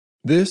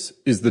This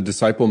is the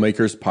Disciple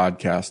Makers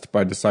Podcast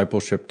by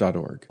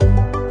Discipleship.org.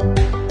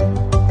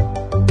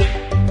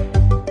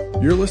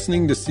 You're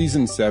listening to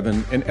Season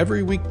 7, and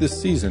every week this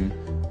season,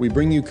 we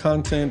bring you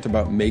content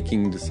about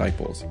making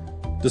disciples.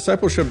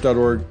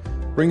 Discipleship.org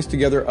brings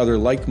together other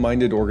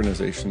like-minded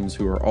organizations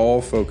who are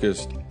all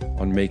focused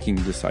on making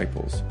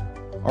disciples.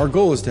 Our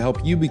goal is to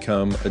help you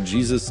become a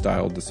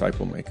Jesus-style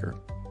disciple maker.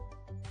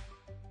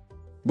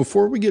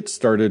 Before we get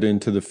started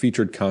into the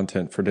featured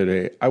content for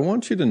today, I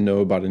want you to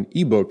know about an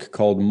ebook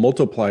called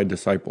Multiply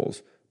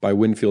Disciples by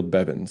Winfield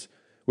Bevins,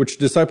 which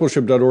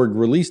Discipleship.org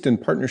released in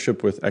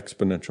partnership with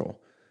Exponential.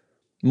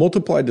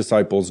 Multiply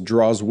Disciples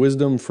draws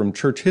wisdom from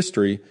church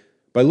history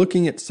by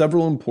looking at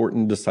several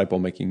important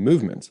disciple-making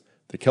movements,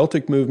 the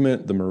Celtic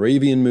movement, the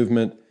Moravian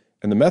movement,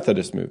 and the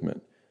Methodist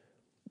movement.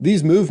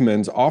 These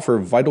movements offer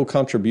vital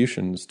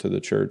contributions to the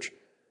church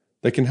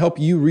that can help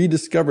you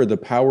rediscover the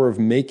power of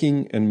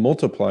making and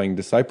multiplying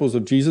disciples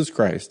of Jesus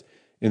Christ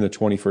in the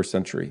 21st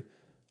century.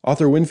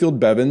 Author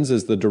Winfield Bevins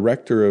is the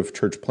director of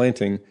church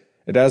planting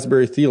at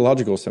Asbury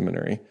Theological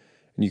Seminary,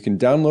 and you can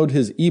download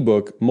his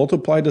ebook,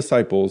 Multiply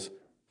Disciples,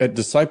 at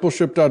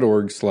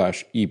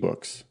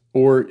discipleship.org/ebooks,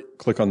 or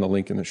click on the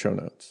link in the show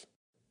notes.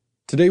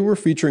 Today we're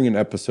featuring an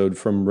episode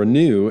from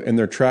Renew and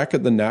their track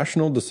at the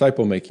National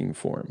Disciple Making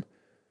Forum.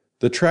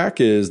 The track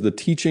is The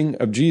Teaching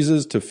of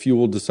Jesus to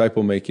Fuel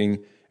Disciple Making,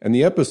 and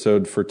the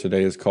episode for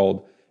today is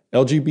called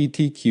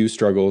LGBTQ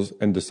Struggles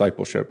and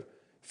Discipleship,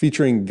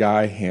 featuring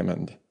Guy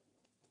Hammond.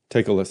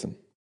 Take a listen.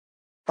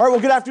 All right,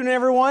 well, good afternoon,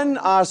 everyone.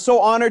 So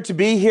honored to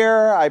be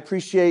here. I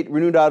appreciate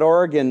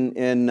Renew.org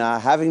in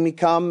having me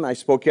come. I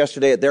spoke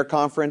yesterday at their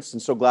conference,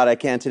 and so glad I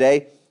can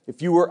today.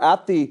 If you were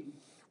at the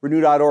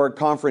Renew.org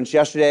conference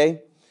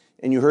yesterday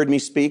and you heard me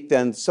speak,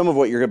 then some of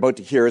what you're about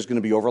to hear is going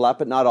to be overlap,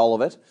 but not all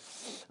of it.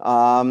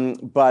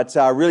 But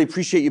I really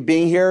appreciate you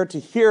being here to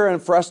hear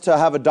and for us to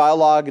have a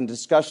dialogue and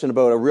discussion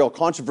about a real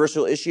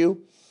controversial issue,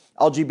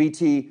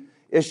 LGBT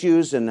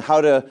issues, and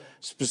how to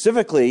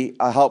specifically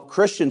help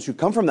Christians who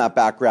come from that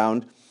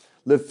background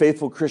live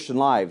faithful Christian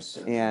lives,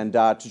 and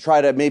to try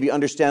to maybe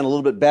understand a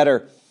little bit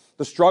better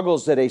the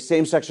struggles that a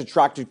same-sex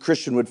attracted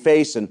Christian would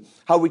face and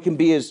how we can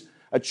be as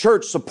a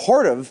church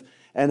supportive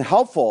and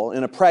helpful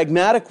in a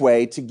pragmatic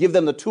way to give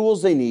them the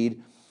tools they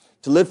need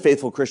to live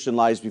faithful Christian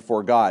lives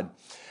before God.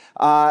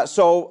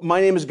 So my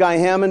name is Guy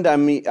Hammond.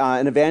 I'm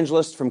an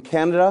evangelist from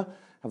Canada.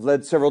 I've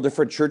led several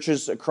different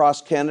churches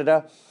across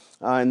Canada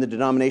in the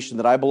denomination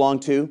that I belong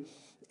to.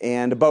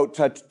 And about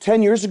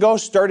 10 years ago,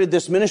 started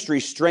this ministry,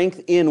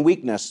 Strength in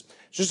Weakness.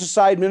 It's just a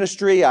side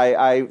ministry.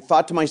 I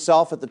thought to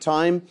myself at the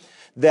time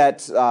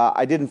that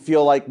I didn't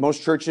feel like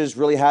most churches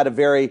really had a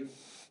very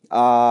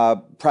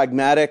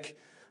pragmatic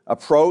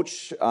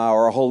approach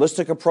or a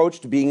holistic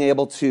approach to being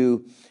able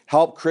to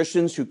help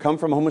Christians who come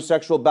from a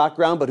homosexual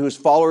background but who as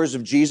followers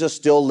of Jesus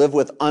still live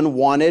with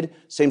unwanted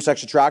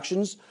same-sex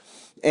attractions.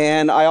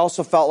 And I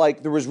also felt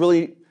like there was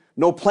really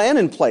no plan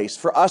in place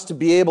for us to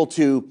be able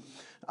to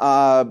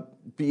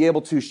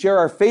share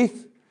our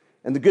faith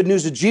and the good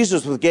news of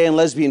Jesus with gay and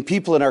lesbian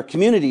people in our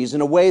communities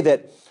in a way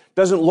that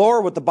doesn't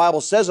lower what the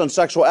Bible says on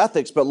sexual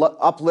ethics, but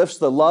uplifts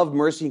the love,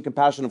 mercy, and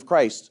compassion of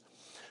Christ.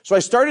 So I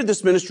started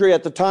this ministry.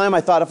 At the time, I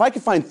thought if I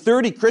could find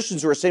 30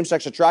 Christians who are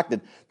same-sex attracted,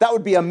 that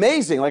would be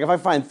amazing. Like if I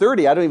find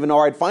 30, I don't even know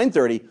where I'd find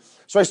 30.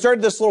 So I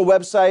started this little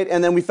website,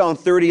 and then we found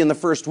 30 in the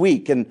first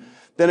week, and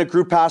then it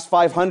grew past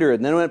 500,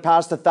 and then it went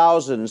past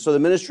 1,000. And so the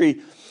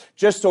ministry,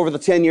 just over the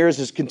 10 years,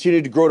 has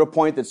continued to grow to a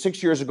point that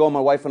 6 years ago, my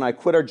wife and I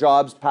quit our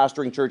jobs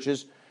pastoring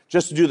churches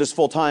just to do this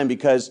full time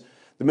because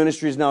the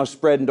ministry is now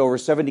spread into over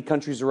 70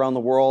 countries around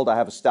the world. I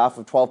have a staff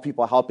of 12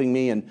 people helping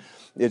me, and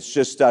it's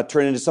just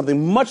turned into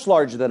something much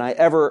larger than I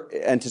ever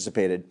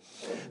anticipated.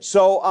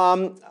 So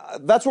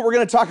that's what we're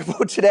going to talk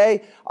about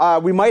today.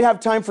 We might have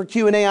time for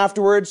Q&A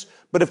afterwards,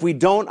 but if we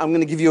don't, I'm going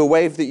to give you a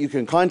way that you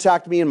can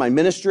contact me in my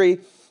ministry.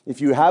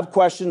 If you have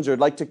questions or would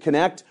like to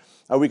connect,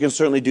 we can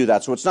certainly do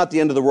that. So it's not the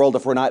end of the world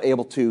if we're not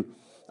able to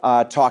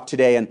talk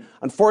today. And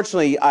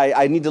unfortunately,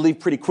 I need to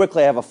leave pretty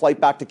quickly. I have a flight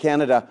back to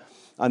Canada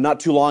not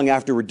too long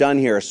after we're done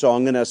here, so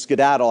I'm going to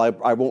skedaddle.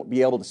 I won't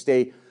be able to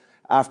stay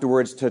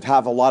afterwards to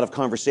have a lot of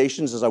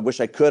conversations as I wish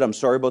I could. I'm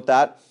sorry about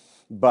that,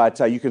 but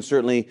you can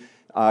certainly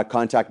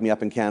contact me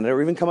up in Canada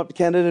or even come up to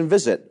Canada and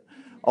visit.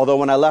 Although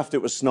when I left, it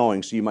was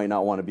snowing, so you might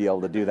not want to be able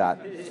to do that.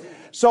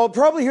 So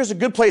probably here's a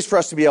good place for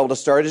us to be able to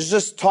start is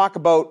just talk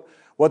about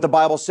what the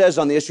Bible says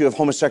on the issue of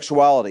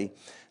homosexuality.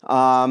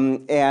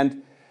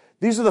 And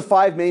these are the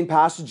 5 main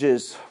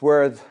passages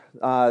where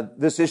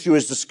this issue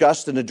is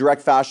discussed in a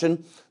direct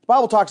fashion. The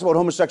Bible talks about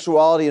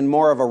homosexuality in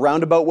more of a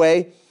roundabout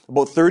way,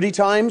 about 30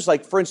 times.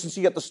 Like, for instance,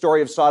 you get the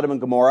story of Sodom and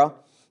Gomorrah,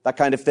 that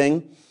kind of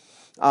thing.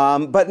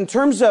 But in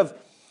terms of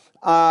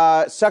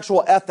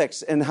sexual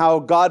ethics and how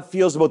God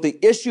feels about the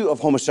issue of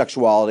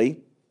homosexuality,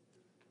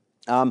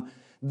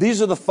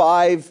 these are the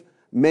 5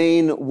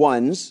 main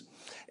ones.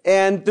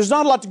 And there's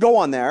not a lot to go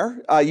on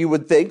there, you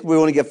would think. We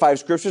only get 5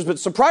 scriptures, but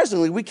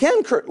surprisingly, we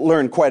can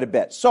learn quite a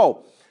bit.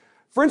 So,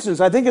 for instance,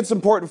 I think it's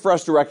important for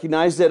us to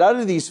recognize that out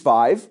of these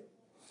 5,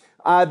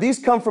 these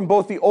come from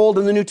both the Old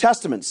and the New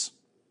Testaments.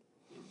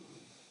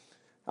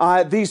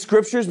 These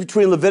scriptures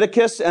between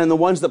Leviticus and the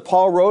ones that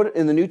Paul wrote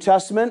in the New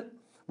Testament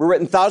were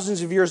written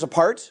thousands of years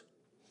apart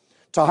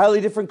to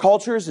highly different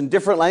cultures and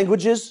different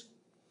languages.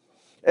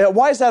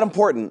 Why is that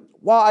important?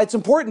 Well, it's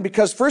important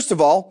because, first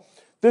of all,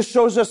 this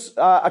shows us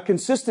a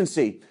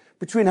consistency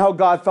between how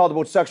God felt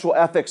about sexual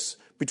ethics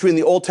between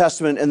the Old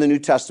Testament and the New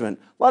Testament.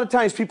 A lot of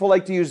times people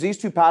like to use these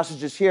two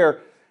passages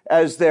here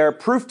as their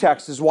proof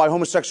text as why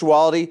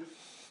homosexuality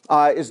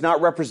is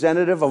not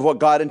representative of what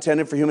God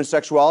intended for human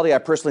sexuality. I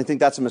personally think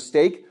that's a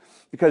mistake,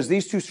 because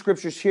these two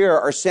scriptures here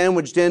are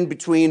sandwiched in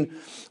between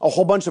a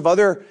whole bunch of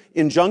other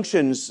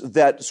injunctions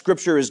that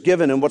Scripture is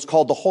given in what's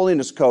called the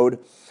Holiness Code.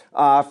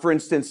 For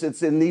instance,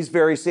 it's in these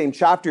very same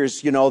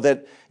chapters,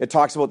 that it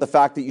talks about the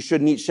fact that you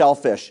shouldn't eat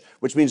shellfish,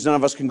 which means none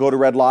of us can go to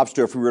Red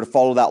Lobster if we were to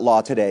follow that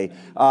law today.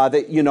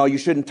 That, you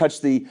shouldn't touch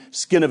the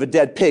skin of a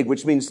dead pig,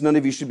 which means none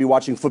of you should be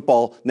watching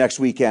football next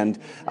weekend.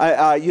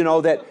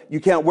 That you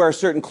can't wear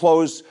certain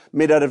clothes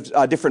made out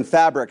of different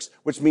fabrics,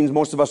 which means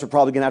most of us are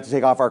probably going to have to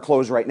take off our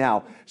clothes right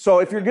now. So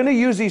if you're going to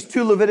use these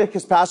two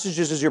Leviticus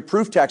passages as your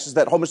proof texts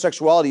that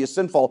homosexuality is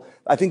sinful,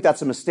 I think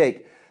that's a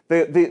mistake.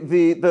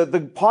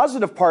 The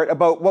positive part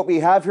about what we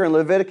have here in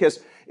Leviticus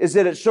is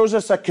that it shows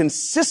us a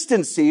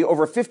consistency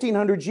over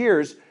 1,500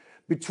 years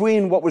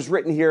between what was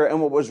written here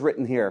and what was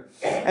written here.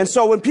 And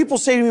so when people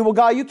say to me, well,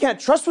 Guy, you can't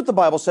trust what the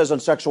Bible says on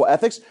sexual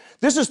ethics.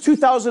 This is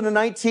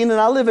 2019 and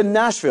I live in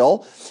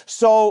Nashville.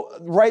 So,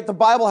 right, the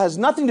Bible has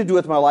nothing to do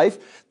with my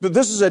life. But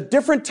this is a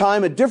different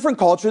time, a different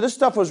culture. This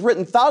stuff was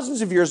written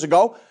thousands of years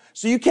ago.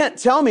 So you can't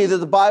tell me that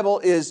the Bible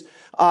is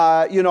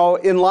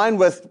in line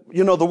with,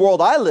 the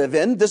world I live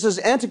in. This is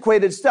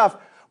antiquated stuff.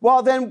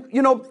 Well, then,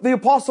 the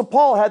Apostle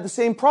Paul had the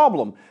same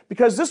problem,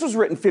 because this was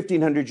written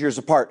 1,500 years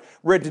apart,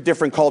 read to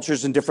different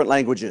cultures and different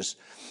languages.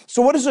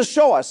 So what does this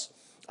show us?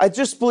 I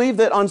just believe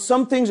that on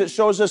some things it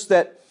shows us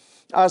that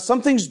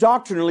some things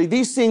doctrinally,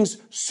 these things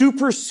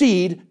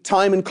supersede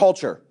time and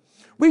culture.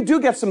 We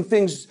do get some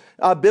things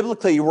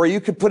biblically where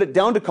you could put it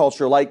down to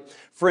culture, like,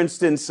 for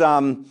instance,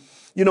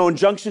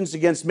 injunctions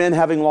against men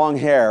having long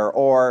hair,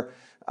 or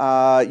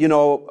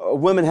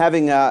women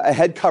having a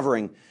head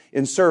covering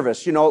in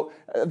service.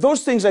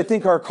 Those things I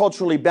think are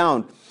culturally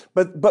bound.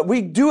 But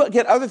we do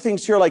get other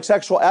things here like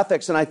sexual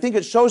ethics, and I think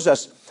it shows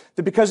us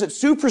that because it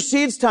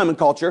supersedes time and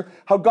culture,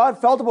 how God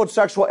felt about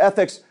sexual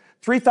ethics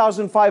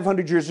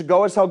 3,500 years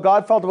ago is how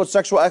God felt about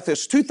sexual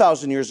ethics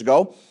 2,000 years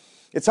ago.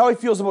 It's how he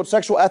feels about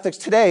sexual ethics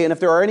today, and if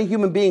there are any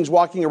human beings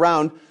walking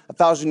around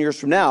 1,000 years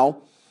from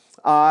now,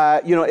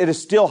 it is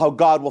still how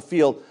God will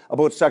feel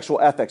about sexual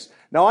ethics.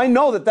 Now, I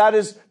know that that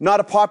is not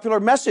a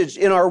popular message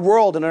in our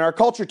world and in our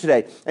culture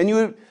today.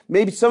 And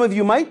maybe some of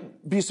you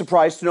might be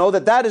surprised to know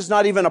that that is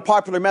not even a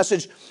popular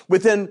message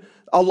within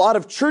a lot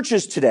of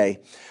churches today.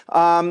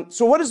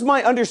 So what is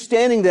my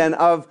understanding then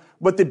of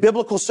what the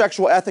biblical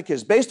sexual ethic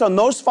is? Based on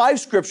those 5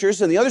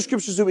 scriptures and the other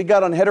scriptures that we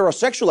got on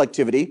heterosexual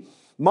activity,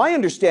 my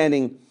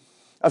understanding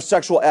of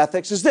sexual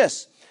ethics is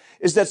this,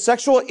 is that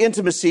sexual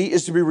intimacy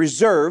is to be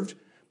reserved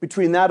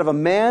between that of a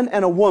man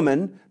and a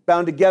woman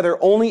bound together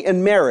only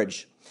in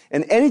marriage.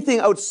 And anything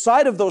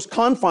outside of those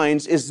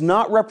confines is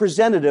not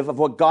representative of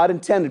what God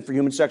intended for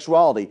human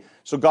sexuality.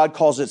 So God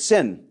calls it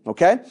sin,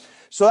 okay?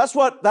 So that's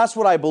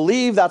what I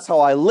believe. That's how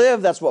I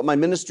live. That's what my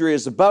ministry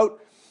is about.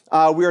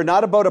 We are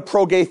not about a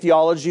pro-gay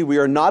theology. We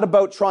are not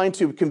about trying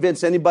to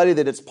convince anybody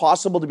that it's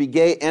possible to be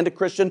gay and a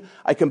Christian.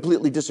 I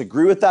completely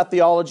disagree with that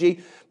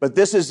theology. But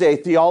this is a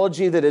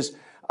theology that has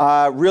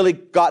really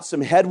got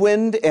some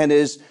headwind and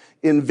is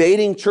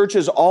invading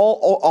churches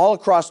all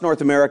across North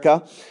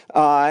America,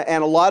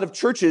 and a lot of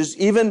churches,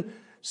 even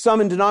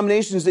some in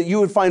denominations that you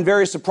would find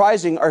very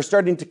surprising, are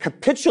starting to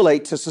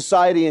capitulate to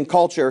society and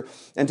culture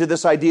and to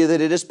this idea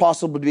that it is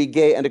possible to be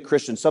gay and a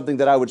Christian, something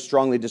that I would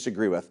strongly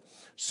disagree with.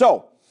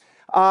 So,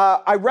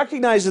 I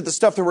recognize that the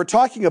stuff that we're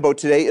talking about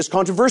today is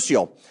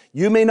controversial.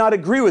 You may not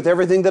agree with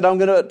everything that I'm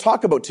going to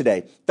talk about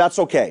today. That's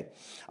okay.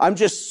 I'm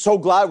just so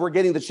glad we're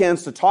getting the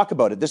chance to talk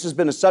about it. This has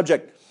been a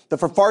subject that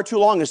for far too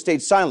long has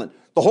stayed silent.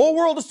 The whole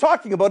world is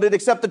talking about it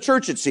except the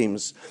church, it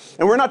seems.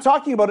 And we're not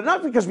talking about it,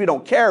 not because we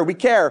don't care, we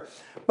care.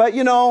 But,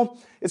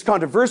 it's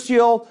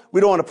controversial.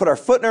 We don't want to put our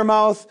foot in our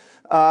mouth.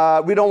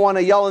 We don't want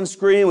to yell and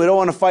scream. We don't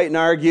want to fight and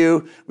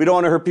argue. We don't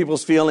want to hurt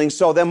people's feelings.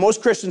 So then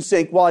most Christians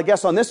think, well, I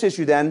guess on this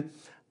issue then,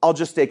 I'll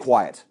just stay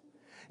quiet.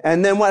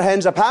 And then what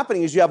ends up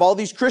happening is you have all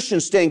these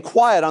Christians staying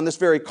quiet on this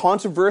very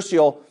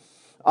controversial,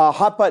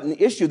 hot-button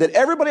issue that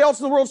everybody else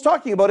in the world is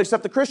talking about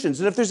except the Christians.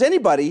 And if there's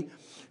anybody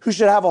who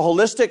should have a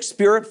holistic,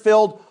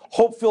 spirit-filled,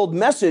 hope-filled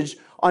message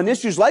on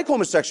issues like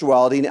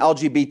homosexuality and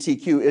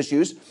LGBTQ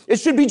issues, it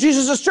should be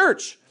Jesus'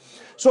 church.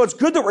 So it's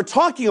good that we're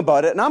talking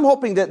about it, and I'm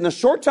hoping that in the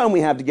short time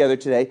we have together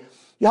today,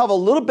 you have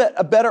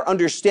a better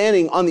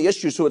understanding on the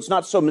issue so it's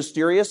not so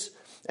mysterious,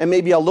 and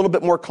maybe a little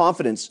bit more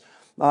confidence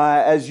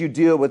as you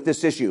deal with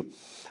this issue.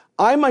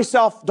 I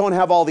myself don't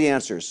have all the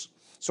answers.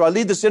 So I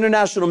lead this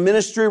international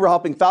ministry. We're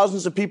helping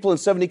thousands of people in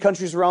 70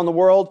 countries around the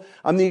world.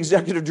 I'm the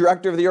executive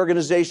director of the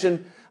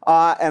organization,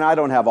 and I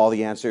don't have all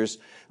the answers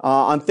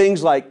on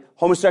things like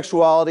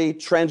homosexuality,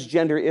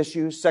 transgender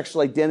issues,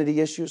 sexual identity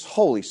issues.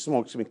 Holy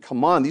smokes, I mean,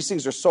 come on, these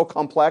things are so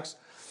complex.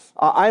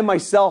 I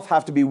myself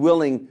have to be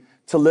willing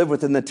to live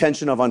within the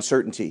tension of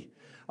uncertainty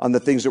on the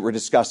things that we're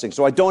discussing.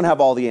 So I don't have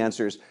all the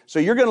answers. So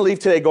you're going to leave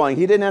today going,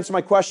 he didn't answer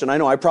my question. I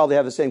know, I probably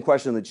have the same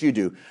question that you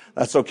do.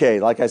 That's okay.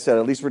 Like I said,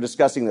 at least we're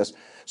discussing this.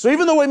 So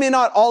even though we may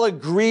not all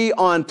agree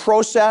on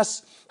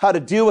process, how to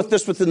deal with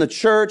this within the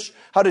church,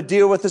 how to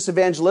deal with this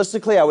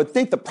evangelistically, I would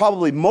think that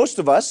probably most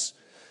of us,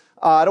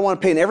 I don't want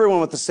to paint everyone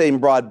with the same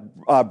broad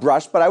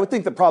brush, but I would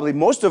think that probably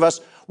most of us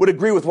would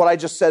agree with what I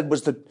just said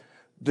was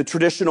the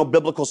traditional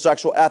biblical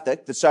sexual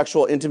ethic, that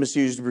sexual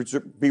intimacy is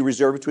to be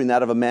reserved between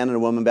that of a man and a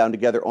woman bound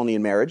together only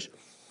in marriage.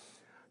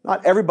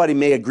 Not everybody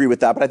may agree with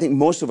that, but I think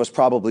most of us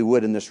probably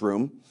would in this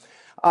room.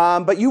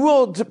 But you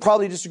will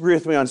probably disagree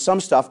with me on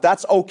some stuff.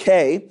 That's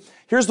okay.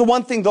 Here's the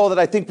one thing, though, that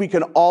I think we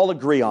can all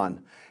agree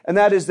on, and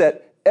that is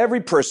that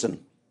every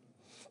person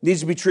needs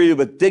to be treated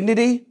with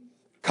dignity,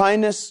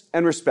 kindness,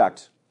 and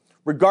respect,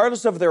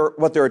 regardless of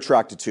what they're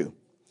attracted to,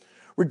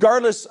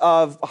 regardless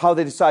of how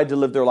they decide to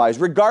live their lives,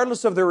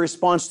 regardless of their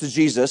response to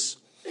Jesus.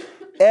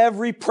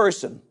 Every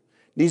person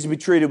needs to be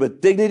treated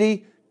with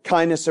dignity,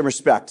 kindness, and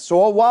respect.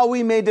 So while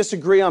we may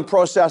disagree on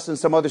process and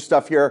some other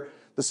stuff here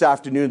this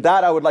afternoon,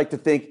 that I would like to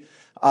think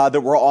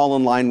that we're all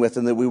in line with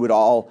and that we would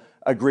all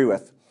agree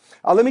with.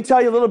 Let me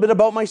tell you a little bit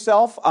about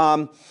myself.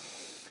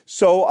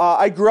 So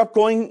I grew up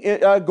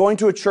going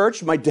to a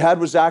church. My dad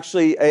was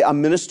actually a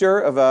minister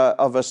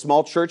of a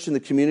small church in the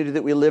community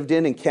that we lived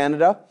in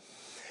Canada.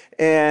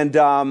 And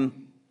a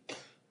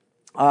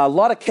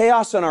lot of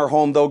chaos in our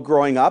home, though,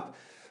 growing up.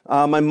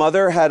 My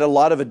mother had a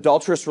lot of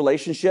adulterous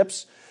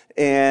relationships.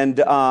 And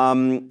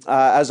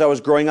as I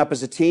was growing up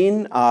as a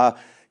teen, it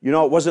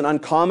wasn't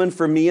uncommon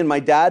for me and my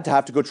dad to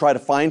have to go try to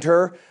find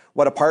her,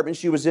 what apartment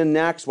she was in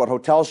next, what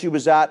hotel she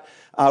was at.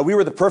 We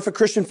were the perfect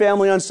Christian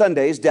family on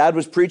Sundays. Dad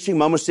was preaching.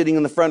 Mom was sitting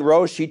in the front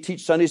row. She'd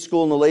teach Sunday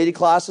school in the lady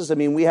classes. I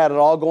mean, we had it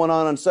all going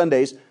on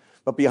Sundays.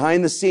 But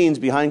behind the scenes,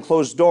 behind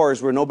closed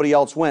doors, where nobody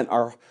else went,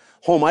 our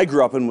home I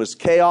grew up in was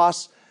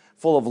chaos,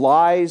 full of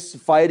lies,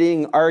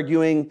 fighting,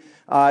 arguing.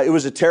 It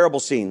was a terrible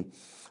scene.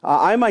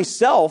 I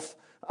myself,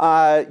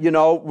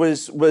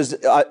 was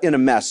in a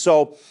mess.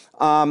 So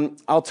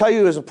I'll tell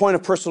you as a point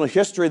of personal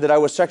history that I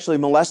was sexually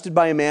molested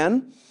by a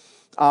man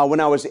when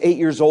I was 8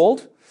 years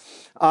old.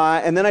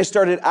 And then I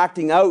started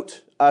acting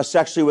out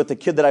sexually with the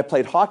kid that I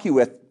played hockey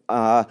with,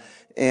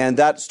 and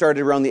that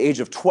started around the age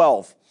of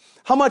 12.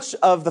 How much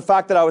of the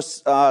fact that I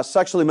was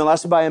sexually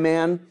molested by a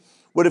man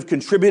would have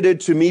contributed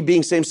to me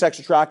being same-sex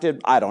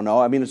attracted? I don't know.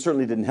 I mean, it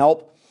certainly didn't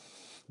help.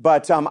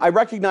 But I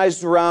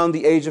recognized around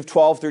the age of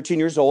 12, 13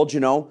 years old,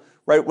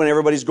 right when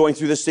everybody's going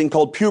through this thing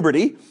called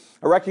puberty,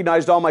 I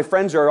recognized all my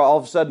friends are all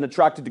of a sudden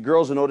attracted to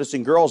girls and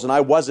noticing girls, and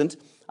I wasn't.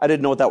 I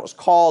didn't know what that was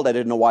called. I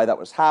didn't know why that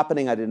was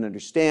happening. I didn't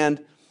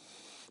understand.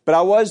 But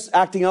I was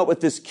acting out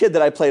with this kid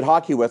that I played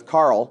hockey with,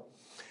 Carl,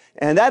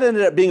 and that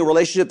ended up being a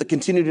relationship that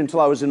continued until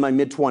I was in my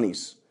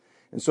mid-20s.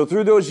 And so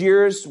through those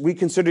years, we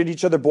considered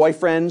each other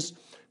boyfriends.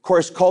 Of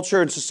course,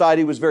 culture and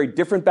society was very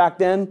different back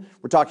then.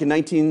 We're talking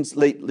mid to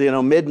late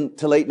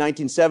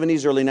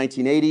 1970s, early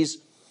 1980s.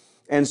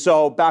 And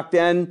so back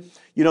then,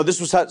 this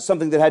was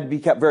something that had to be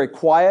kept very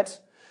quiet.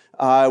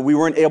 We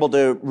weren't able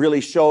to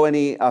really show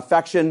any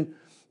affection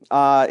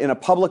in a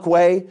public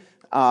way.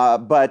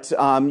 But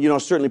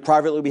certainly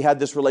privately, we had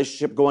this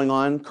relationship going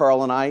on,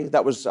 Carl and I.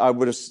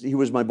 He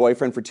was my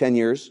boyfriend for 10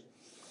 years.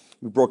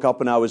 We broke up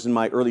when I was in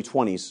my early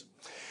 20s.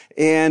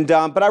 And,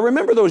 but I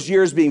remember those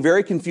years being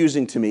very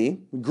confusing to me.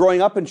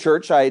 Growing up in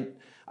church, I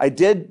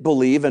did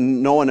believe,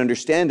 and know and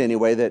understand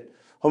anyway, that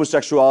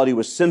homosexuality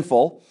was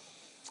sinful.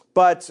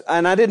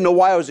 And I didn't know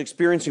why I was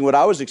experiencing what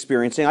I was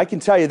experiencing. I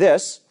can tell you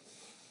this,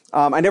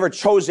 I never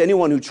chose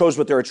anyone who chose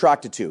what they're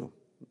attracted to.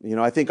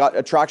 I think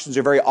attractions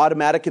are very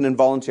automatic and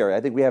involuntary. I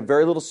think we have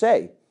very little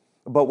say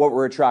about what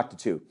we're attracted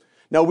to.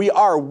 Now, we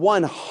are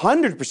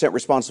 100%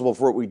 responsible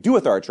for what we do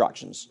with our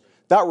attractions.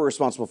 That we're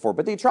responsible for.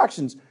 But the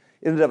attractions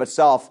in and of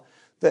itself,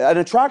 an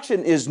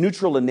attraction is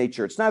neutral in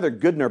nature. It's neither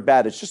good nor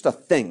bad. It's just a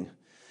thing.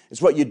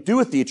 It's what you do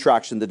with the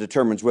attraction that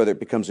determines whether it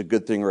becomes a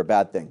good thing or a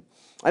bad thing.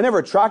 I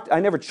never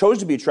chose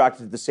to be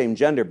attracted to the same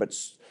gender, but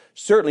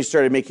certainly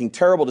started making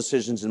terrible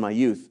decisions in my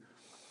youth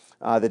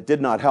that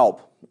did not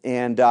help.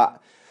 And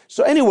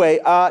so anyway,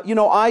 I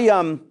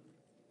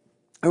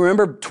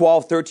remember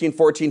 12, 13,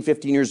 14,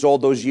 15 years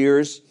old, those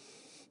years,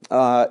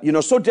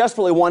 so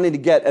desperately wanting to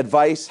get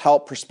advice,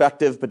 help,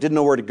 perspective, but didn't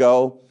know where to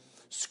go.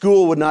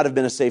 School would not have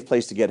been a safe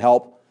place to get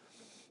help.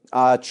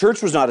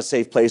 Church was not a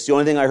safe place. The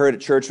only thing I heard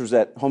at church was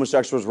that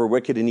homosexuals were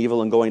wicked and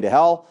evil and going to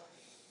hell.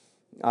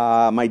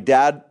 My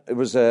dad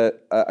was a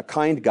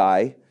kind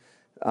guy,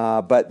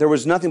 but there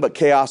was nothing but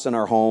chaos in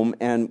our home.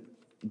 And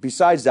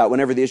besides that,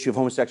 whenever the issue of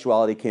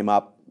homosexuality came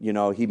up,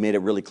 he made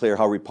it really clear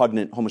how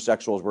repugnant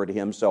homosexuals were to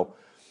him. So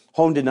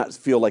home did not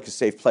feel like a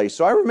safe place.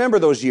 So I remember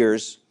those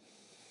years,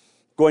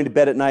 going to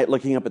bed at night,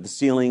 looking up at the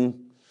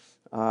ceiling,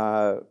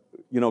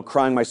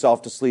 crying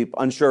myself to sleep,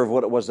 unsure of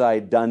what it was I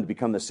had done to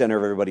become the center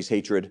of everybody's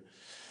hatred,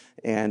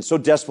 and so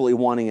desperately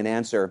wanting an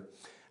answer.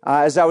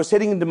 As I was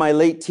heading into my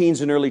late teens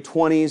and early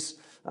 20s,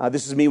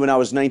 this is me when I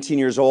was 19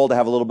 years old. I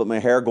have a little bit of my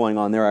hair going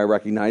on there, I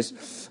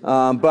recognize.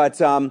 By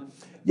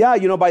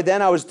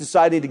then I was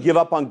deciding to give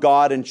up on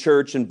God and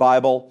church and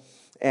Bible,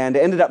 and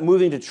ended up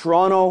moving to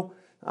Toronto,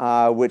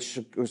 which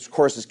of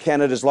course is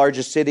Canada's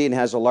largest city and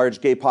has a large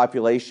gay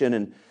population.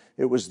 And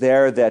it was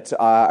there that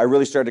I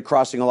really started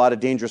crossing a lot of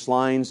dangerous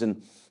lines.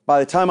 And by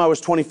the time I was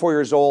 24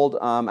 years old,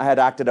 I had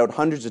acted out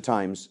hundreds of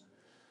times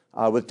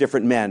with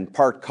different men,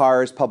 parked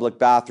cars, public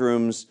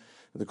bathrooms.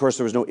 Of course,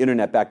 there was no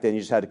internet back then. You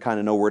just had to kind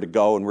of know where to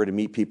go and where to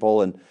meet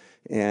people.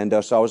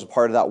 And so I was a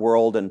part of that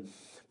world. And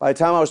by the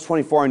time I was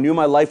 24, I knew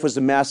my life was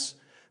a mess.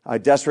 I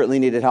desperately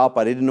needed help.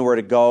 I didn't know where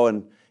to go.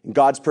 And in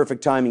God's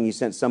perfect timing, he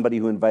sent somebody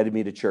who invited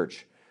me to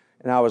church.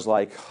 And I was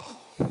like,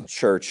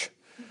 church.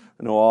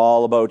 I know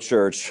all about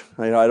church.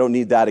 I don't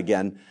need that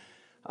again.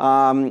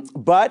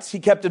 But he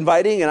kept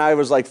inviting, and I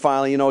was like,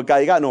 finally, God,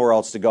 you got nowhere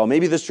else to go.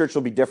 Maybe this church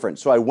will be different.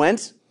 So I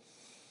went,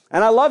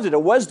 and I loved it.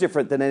 It was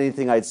different than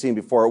anything I'd seen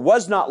before. It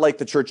was not like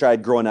the church I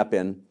had grown up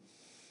in.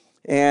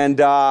 And,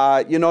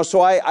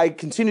 so I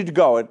continued to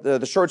go.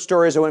 The short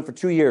story is I went for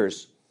 2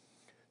 years.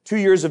 2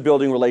 years of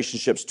building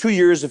relationships, 2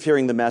 years of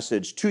hearing the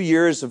message, 2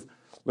 years of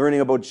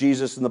learning about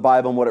Jesus and the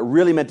Bible and what it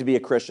really meant to be a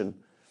Christian.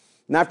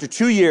 And after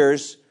 2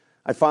 years,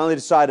 I finally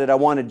decided I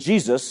wanted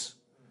Jesus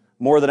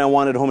more than I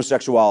wanted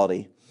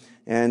homosexuality.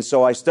 And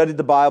so I studied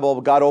the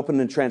Bible, got open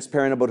and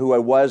transparent about who I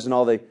was and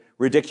all the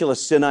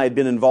ridiculous sin I had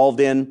been involved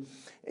in.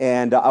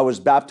 And I was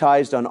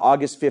baptized on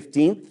August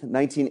 15th,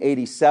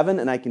 1987.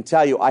 And I can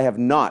tell you, I have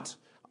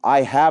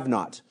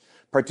not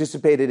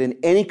participated in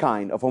any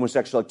kind of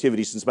homosexual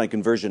activity since my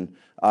conversion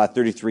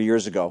 33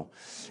 years ago.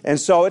 And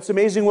so it's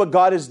amazing what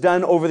God has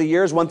done over the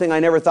years. One thing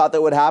I never thought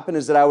that would happen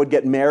is that I would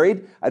get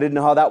married. I didn't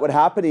know how that would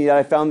happen, and yet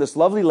I found this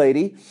lovely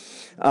lady.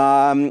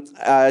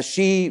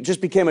 She just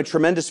became a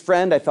tremendous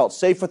friend. I felt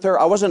safe with her.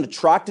 I wasn't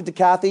attracted to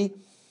Kathy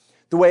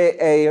the way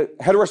a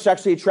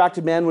heterosexually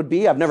attracted man would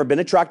be. I've never been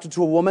attracted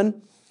to a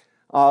woman.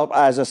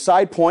 As a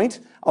side point,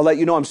 I'll let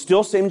you know I'm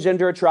still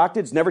same-gender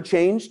attracted. It's never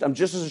changed. I'm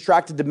just as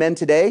attracted to men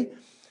today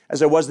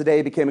as I was the day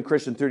I became a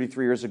Christian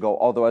 33 years ago.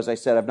 Although, as I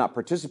said, I've not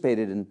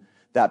participated in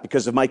that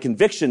because of my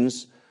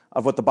convictions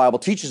of what the Bible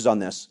teaches on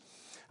this.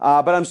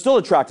 But I'm still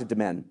attracted to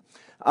men.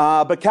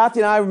 But Kathy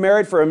and I were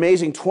married for an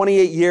amazing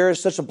 28 years,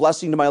 such a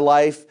blessing to my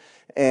life.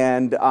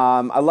 And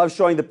I love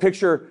showing the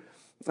picture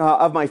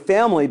of my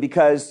family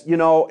because,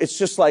 it's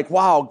just like,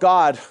 wow,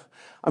 God,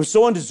 I'm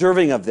so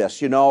undeserving of this,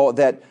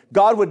 that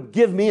God would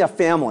give me a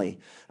family.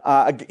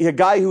 A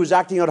guy who was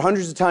acting out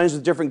hundreds of times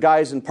with different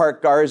guys in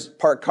parked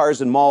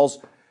cars in malls.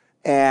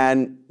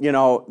 And,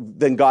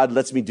 then God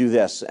lets me do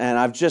this. And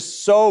I'm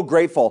just so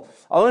grateful.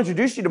 I'll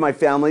introduce you to my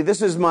family.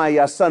 This is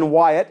my son,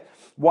 Wyatt.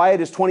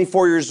 Wyatt is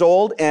 24 years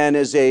old and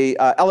is a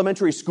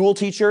elementary school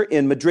teacher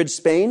in Madrid,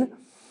 Spain.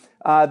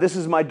 This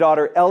is my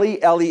daughter,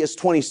 Ellie. Ellie is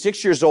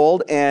 26 years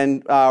old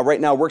and right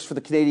now works for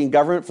the Canadian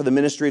government for the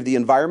Ministry of the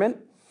Environment.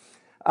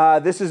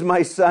 This is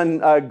my son,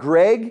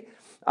 Greg.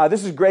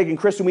 This is Greg and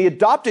Kristen. We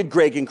adopted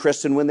Greg and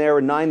Kristen when they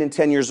were 9 and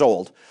 10 years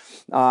old.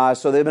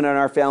 So they've been in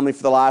our family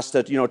for the last,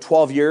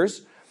 12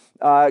 years.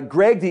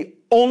 Greg, the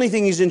only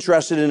thing he's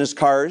interested in is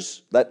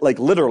cars.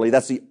 Literally,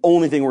 that's the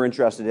only thing we're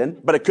interested in.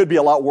 But it could be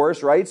a lot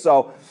worse, right?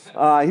 So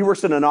he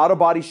works in an auto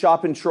body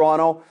shop in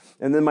Toronto.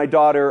 And then my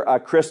daughter,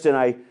 Kristen,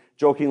 I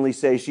jokingly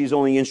say she's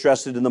only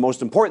interested in the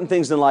most important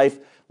things in life,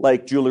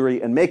 like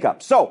jewelry and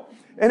makeup. So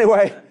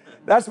anyway,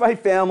 that's my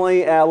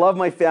family. I love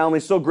my family.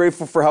 So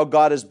grateful for how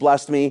God has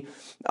blessed me.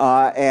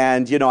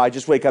 I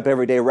just wake up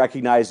every day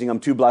recognizing I'm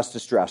too blessed to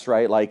stress,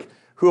 right? Like,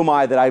 who am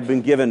I that I've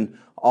been given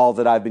all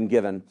that I've been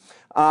given?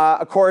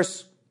 Of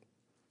course,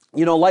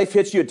 life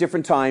hits you at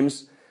different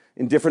times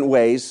in different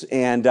ways.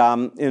 And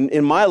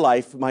in my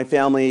life, my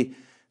family,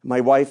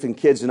 my wife and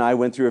kids and I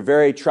went through a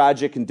very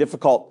tragic and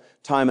difficult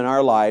time in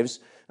our lives.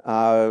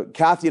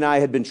 Kathy and I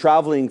had been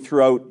traveling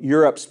throughout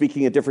Europe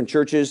speaking at different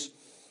churches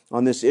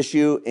on this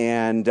issue.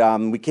 And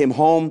we came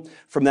home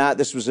from that.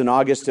 This was in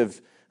August of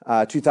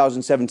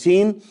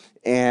 2017.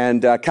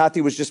 And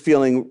Kathy was just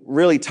feeling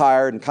really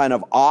tired and kind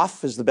of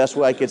off is the best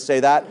way I could say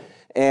that.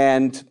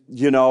 And,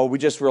 we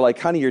just were like,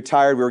 honey, you're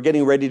tired. We were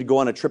getting ready to go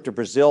on a trip to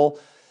Brazil.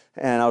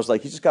 And I was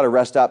like, you just got to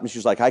rest up. And she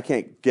was like, I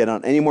can't get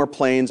on any more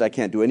planes. I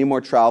can't do any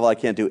more travel. I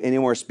can't do any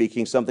more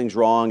speaking. Something's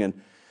wrong.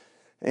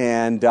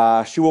 And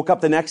she woke up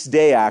the next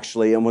day,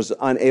 actually, and was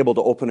unable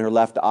to open her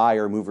left eye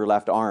or move her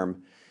left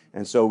arm.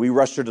 And so we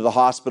rushed her to the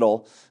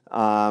hospital,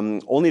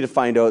 only to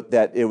find out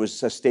that it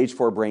was a stage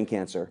 4 brain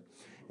cancer.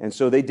 And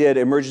so they did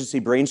emergency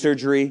brain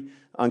surgery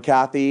on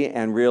Kathy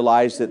and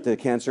realized that the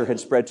cancer had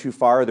spread too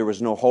far. There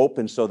was no hope.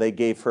 And so they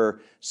gave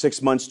her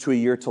 6 months to a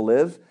year to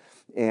live.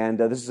 And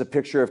this is a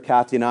picture of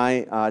Kathy and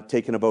I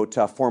taken about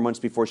 4 months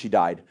before she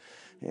died.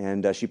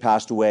 And she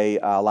passed away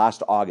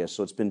last August.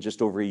 So it's been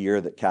just over a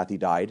year that Kathy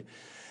died.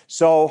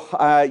 So,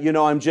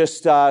 I'm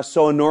just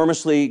so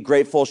enormously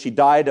grateful. She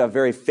died, a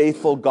very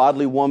faithful,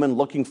 godly woman,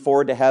 looking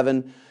forward to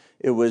heaven.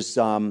 It was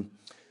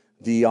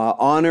the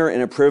honor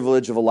and a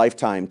privilege of a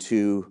lifetime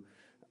to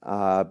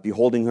be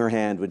holding her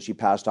hand when she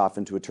passed off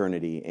into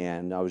eternity.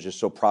 And I was just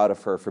so proud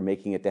of her for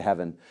making it to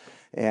heaven.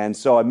 And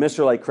so I miss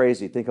her like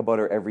crazy. Think about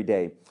her every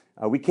day.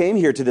 We came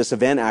here to this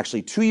event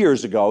actually 2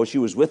 years ago. She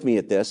was with me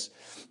at this.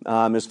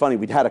 It was funny.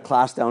 We'd had a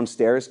class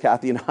downstairs,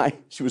 Kathy and I.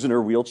 She was in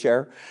her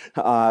wheelchair.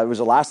 It was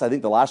the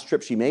last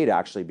trip she made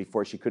actually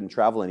before she couldn't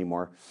travel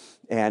anymore.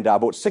 And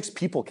about 6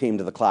 people came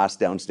to the class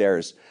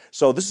downstairs.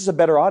 So this is a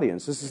better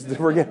audience. This is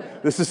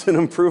an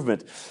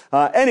improvement.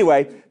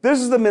 Anyway,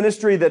 this is the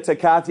ministry that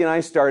Kathy and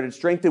I started,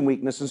 Strength and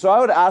Weakness. And so I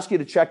would ask you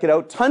to check it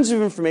out. Tons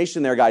of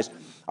information there, guys.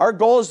 Our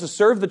goal is to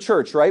serve the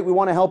church, right? We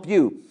want to help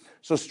you.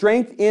 So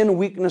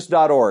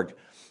strengthinweakness.org.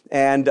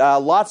 And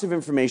lots of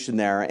information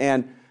there.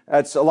 And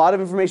it's a lot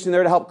of information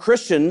there to help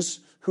Christians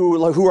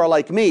who are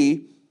like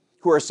me,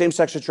 who are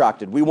same-sex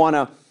attracted. We want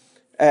to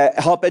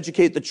help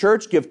educate the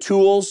church, give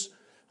tools,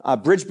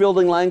 bridge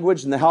building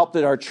language, and the help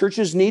that our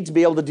churches need to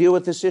be able to deal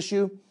with this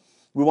issue.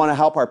 We want to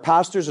help our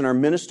pastors and our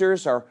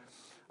ministers, our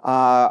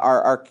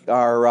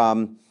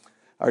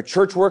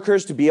church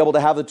workers to be able to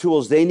have the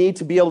tools they need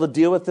to be able to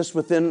deal with this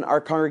within our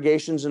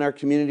congregations and our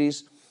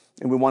communities.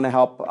 And we want to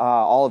help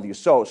all of you.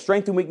 So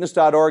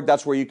strengthandweakness.org,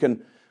 that's where you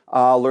can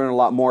learn a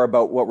lot more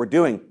about what we're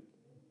doing.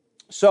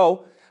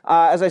 So,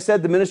 as I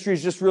said, the ministry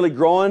is just really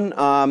growing.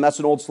 That's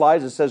an old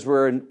slide. It says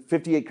we're in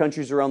 58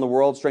 countries around the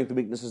world. Strength and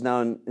Weakness is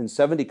now in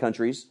 70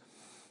 countries.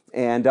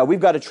 And we've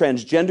got a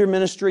transgender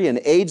ministry, an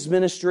AIDS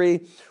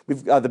ministry.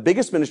 The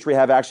biggest ministry we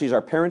have actually is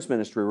our parents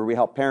ministry, where we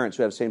help parents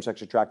who have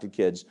same-sex attracted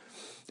kids.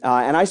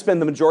 And I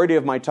spend the majority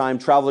of my time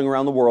traveling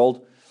around the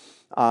world,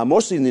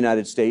 mostly in the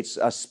United States,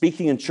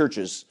 speaking in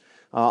churches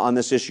on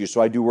this issue.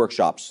 So I do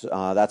workshops.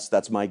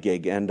 That's my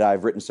gig, and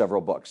I've written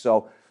several books.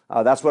 So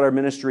that's what our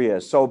ministry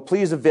is. So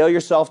please avail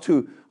yourself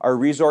to our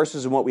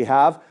resources and what we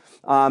have.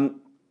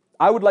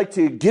 I would like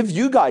to give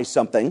you guys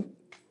something.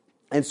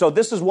 And so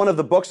this is one of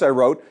the books I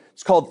wrote.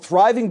 It's called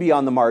Thriving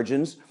Beyond the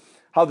Margins,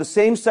 How the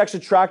Same-Sex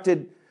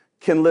Attracted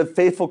Can Live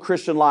Faithful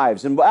Christian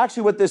Lives. And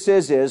actually what this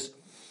is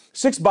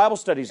 6 Bible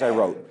studies I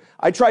wrote.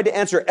 I tried to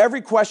answer every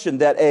question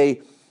that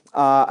a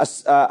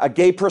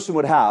gay person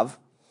would have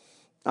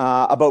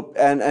about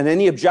and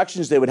any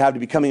objections they would have to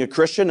becoming a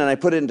Christian, and I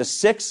put it into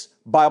 6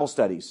 Bible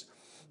studies.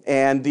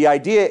 And the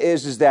idea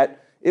is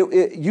that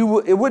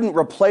it wouldn't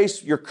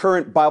replace your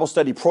current Bible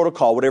study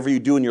protocol, whatever you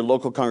do in your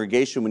local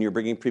congregation when you're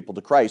bringing people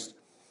to Christ.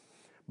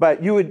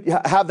 But you would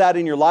have that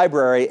in your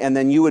library, and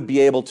then you would be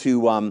able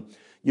to,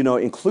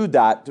 include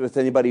that with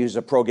anybody who's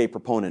a pro-gay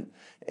proponent.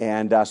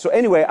 And so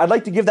anyway, I'd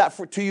like to give that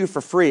to you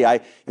for free.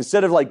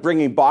 Instead of like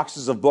bringing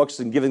boxes of books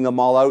and giving them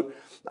all out,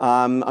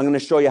 I'm going to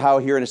show you how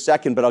here in a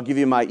second, but I'll give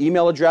you my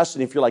email address,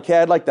 and if you're like,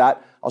 hey, I'd like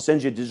that, I'll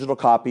send you a digital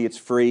copy. It's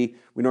free.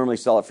 We normally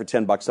sell it for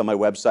 $10 on my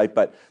website,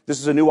 but this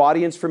is a new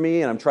audience for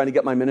me, and I'm trying to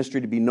get my ministry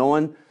to be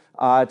known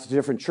to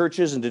different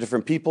churches and to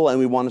different people, and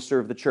we want to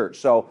serve the church.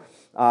 So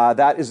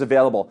that is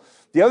available.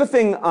 The other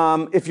thing,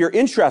 if you're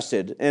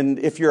interested, and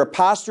if you're a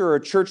pastor or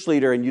a church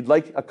leader and you'd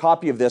like a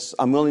copy of this,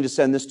 I'm willing to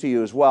send this to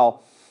you as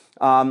well.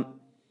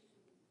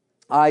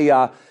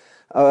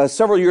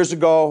 Several years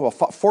ago,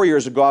 4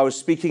 years ago, I was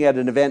speaking at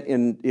an event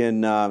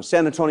in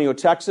San Antonio,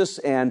 Texas,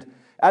 and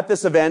at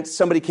this event,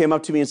 somebody came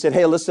up to me and said,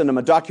 hey, listen, I'm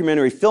a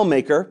documentary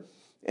filmmaker,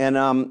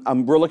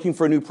 and we're looking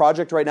for a new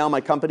project right now,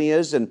 my company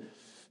is, and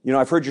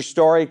I've heard your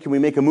story, can we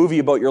make a movie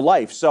about your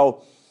life?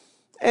 So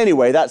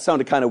anyway, that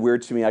sounded kind of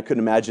weird to me. I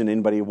couldn't imagine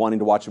anybody wanting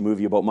to watch a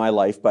movie about my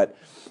life, but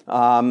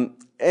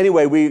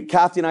anyway,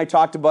 Kathy and I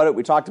talked about it.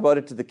 We talked about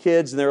it to the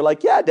kids, and they were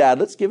like, yeah, Dad,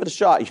 let's give it a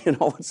shot.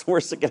 What's the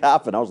worst that could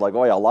happen? I was like,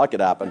 oh, yeah, a lot could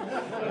happen.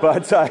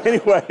 But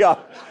anyway,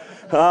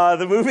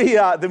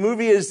 the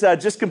movie is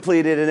just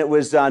completed, and it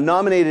was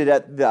nominated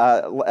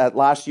at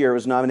last year. It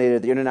was nominated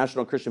at the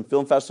International Christian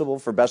Film Festival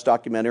for Best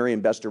Documentary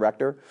and Best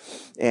Director.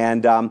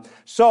 And right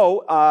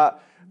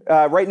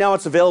now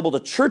it's available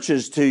to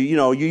churches to,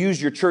 you use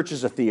your church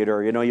as a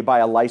theater. You buy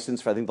a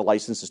license. I think the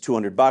license is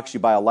 $200. You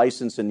buy a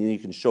license, and you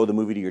can show the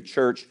movie to your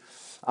church.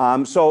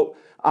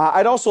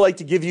 I'd also like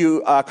to give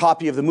you a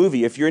copy of the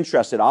movie if you're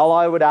interested. All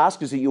I would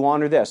ask is that you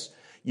honor this.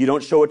 You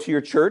don't show it to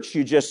your church.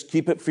 You just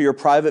keep it for your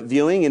private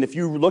viewing. And if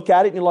you look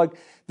at it and you're like,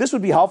 this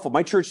would be helpful,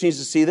 my church needs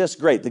to see this,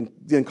 great.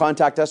 Then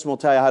contact us and we'll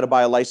tell you how to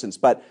buy a license.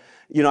 But,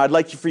 I'd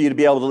like for you to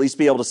be able to at least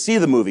be able to see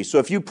the movie. So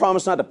if you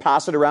promise not to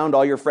pass it around to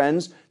all your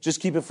friends,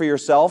 just keep it for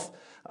yourself,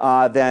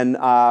 then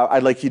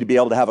I'd like you to be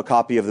able to have a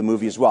copy of the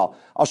movie as well.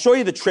 I'll show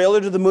you the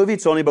trailer to the movie.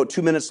 It's only about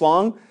 2 minutes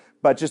long.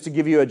 But just to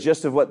give you a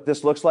gist of what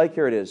this looks like,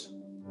 here it is.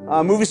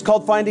 Movie's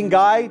called Finding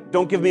Guy.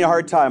 Don't give me a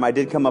hard time. I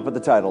did come up with the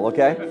title,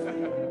 okay?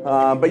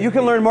 But you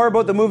can learn more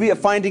about the movie at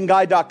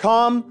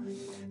findingguy.com.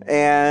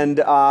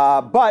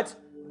 But,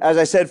 as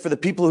I said, for the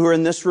people who are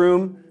in this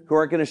room, who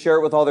aren't going to share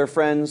it with all their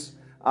friends,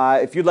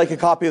 if you'd like a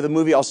copy of the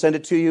movie, I'll send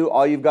it to you.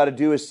 All you've got to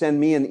do is send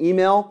me an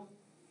email.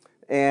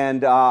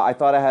 And I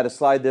thought I had a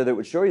slide there that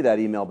would show you that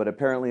email, but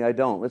apparently I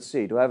don't. Let's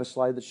see. Do I have a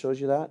slide that shows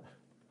you that?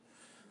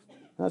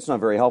 That's not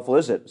very helpful,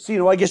 is it? See,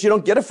 I guess you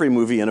don't get a free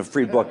movie and a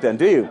free book then,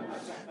 do you?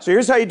 So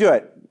here's how you do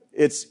it.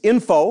 It's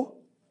info,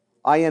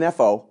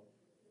 I-N-F-O,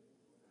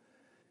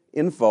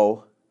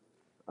 info,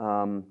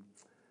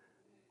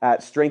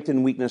 at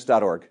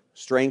strengthinweakness.org.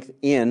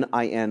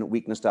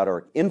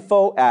 Strengthinweakness.org.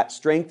 Info at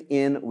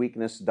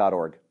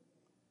strengthinweakness.org.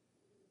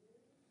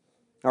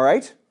 All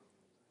right?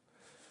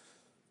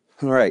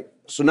 All right.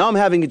 So now I'm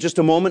having just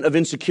a moment of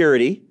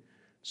insecurity.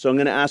 So I'm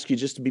going to ask you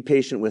just to be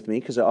patient with me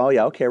because, oh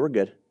yeah, okay, we're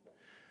good.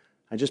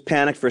 I just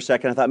panicked for a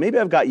second. I thought maybe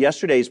I've got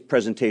yesterday's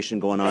presentation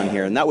going on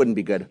here, and that wouldn't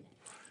be good.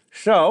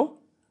 So,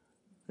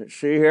 let's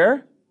see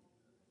here.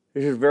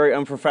 This is very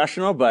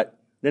unprofessional, but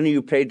none of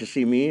you paid to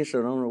see me,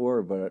 so don't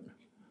worry about it.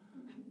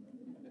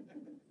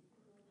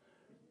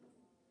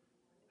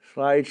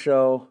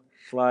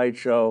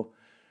 Slideshow,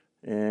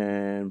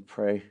 and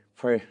pray.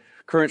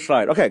 Current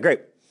slide. Okay,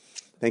 great.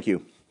 Thank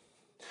you.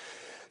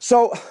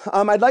 So,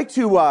 I'd like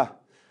to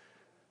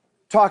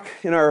talk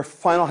in our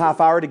final half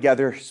hour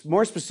together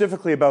more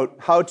specifically about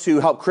how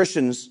to help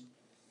Christians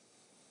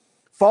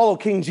follow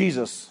King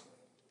Jesus.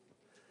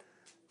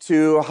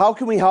 To how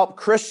can we help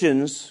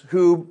Christians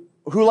who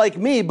like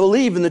me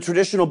believe in the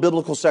traditional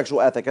biblical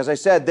sexual ethic. As I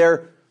said,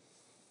 there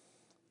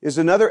is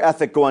another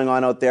ethic going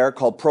on out there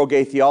called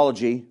pro-gay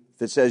theology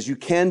that says you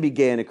can be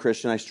gay and a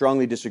Christian. I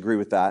strongly disagree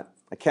with that.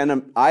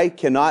 I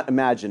cannot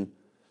imagine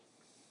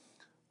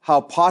how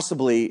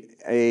possibly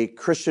a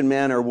Christian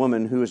man or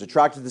woman who is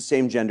attracted to the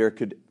same gender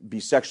could be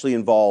sexually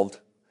involved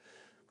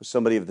with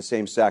somebody of the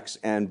same sex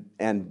and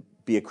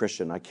be a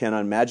Christian. I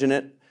cannot imagine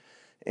it.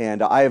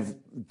 And I have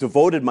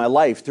devoted my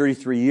life,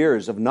 33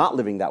 years, of not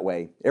living that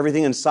way.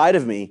 Everything inside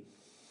of me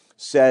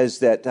says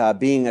that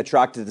being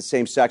attracted to the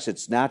same sex,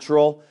 it's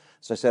natural.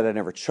 As I said, I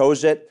never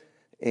chose it,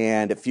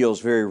 and it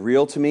feels very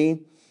real to me.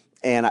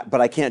 But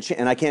I can't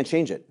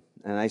change it.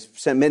 And I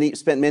spent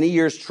many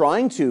years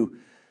trying to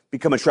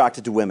become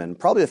attracted to women.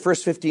 Probably the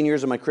first 15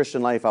 years of my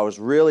Christian life, I was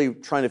really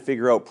trying to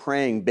figure out,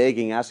 praying,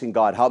 begging, asking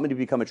God, help me to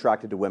become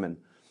attracted to women.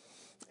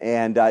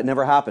 And it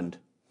never happened.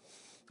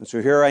 And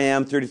so here I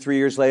am 33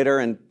 years later,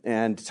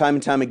 and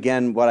time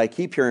again, what I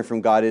keep hearing from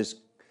God is,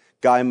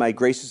 God, my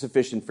grace is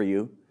sufficient for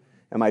you,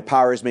 and my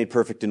power is made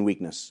perfect in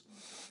weakness.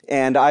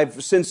 And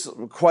I've since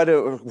quite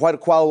a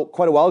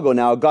while ago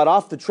now got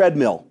off the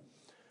treadmill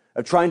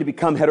of trying to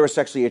become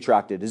heterosexually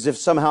attracted, as if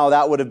somehow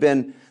that would have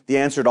been the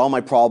answer to all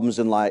my problems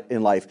in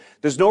life.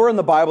 There's nowhere in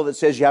the Bible that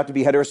says you have to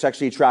be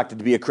heterosexually attracted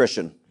to be a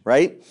Christian,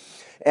 right?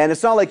 And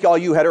it's not like all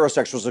you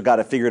heterosexuals have got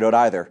it figured out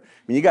either. I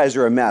mean, you guys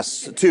are a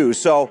mess too.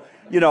 So,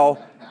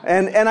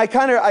 and I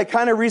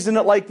kind of reason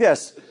it like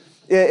this.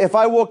 If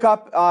I woke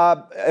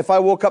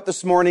up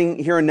this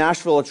morning here in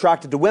Nashville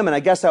attracted to women, I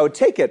guess I would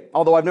take it,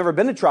 although I've never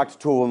been attracted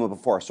to a woman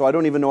before, so I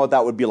don't even know what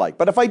that would be like.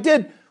 But if I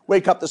did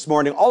wake up this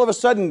morning, all of a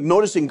sudden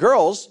noticing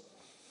girls,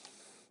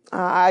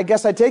 I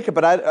guess I'd take it.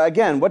 But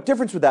again, what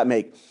difference would that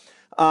make?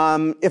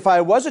 If I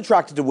was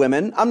attracted to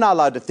women, I'm not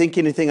allowed to think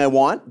anything I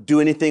want,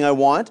 do anything I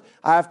want.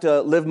 I have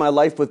to live my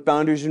life with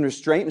boundaries and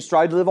restraint and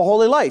strive to live a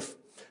holy life.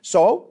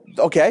 So,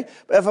 okay,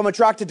 if I'm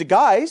attracted to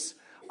guys,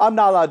 I'm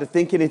not allowed to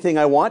think anything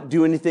I want,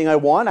 do anything I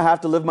want. I have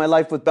to live my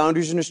life with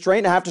boundaries and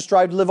restraint, and I have to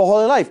strive to live a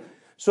holy life.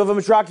 So if I'm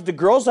attracted to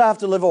girls, I have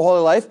to live a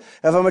holy life.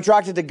 If I'm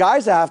attracted to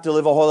guys, I have to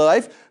live a holy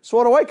life. So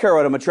what do I care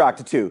what I'm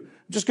attracted to? I'm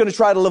just going to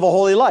try to live a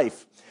holy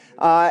life.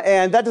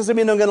 And that doesn't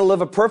mean I'm going to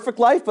live a perfect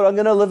life, but I'm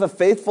going to live a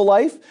faithful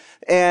life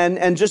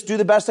and just do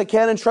the best I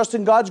can and trust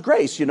in God's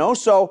grace,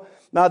 So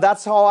now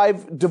that's how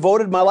I've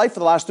devoted my life for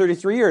the last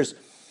 33 years.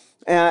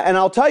 And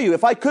I'll tell you,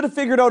 if I could have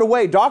figured out a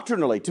way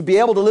doctrinally to be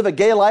able to live a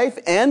gay life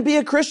and be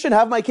a Christian,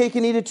 have my cake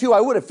and eat it too,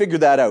 I would have figured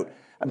that out.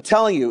 I'm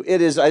telling you,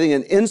 it is, I think,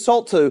 an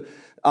insult to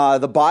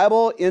the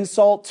Bible,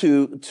 insult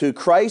to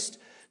Christ,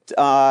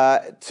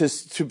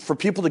 for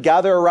people to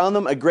gather around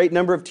them, a great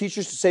number of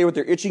teachers to say what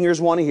their itching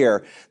ears want to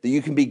hear, that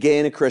you can be gay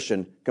and a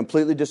Christian.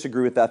 Completely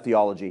disagree with that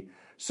theology.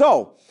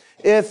 So,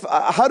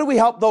 how do we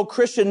help, though,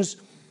 Christians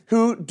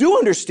who do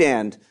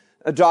understand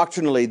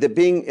doctrinally that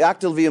being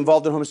actively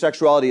involved in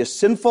homosexuality is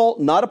sinful,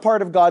 not a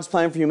part of God's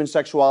plan for human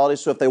sexuality?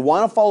 So if they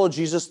want to follow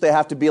Jesus, they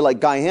have to be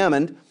like Guy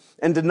Hammond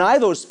and deny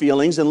those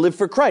feelings and live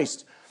for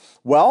Christ.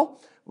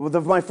 Well,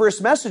 my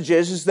first message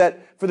is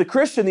that for the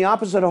Christian, the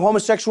opposite of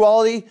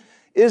homosexuality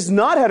is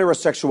not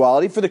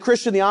heterosexuality. For the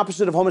Christian, the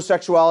opposite of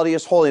homosexuality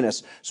is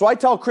holiness. So I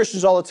tell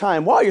Christians all the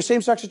time, wow, you're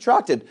same-sex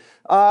attracted.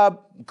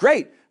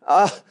 Great.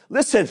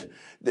 Listen,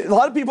 a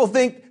lot of people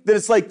think that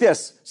it's like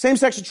this.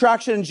 Same-sex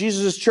attraction in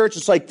Jesus' church,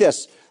 it's like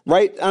this,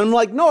 right? And I'm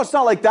like, no, it's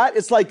not like that.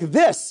 It's like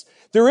this.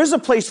 There is a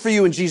place for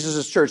you in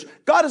Jesus' church.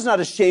 God is not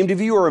ashamed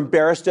of you or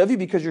embarrassed of you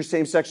because you're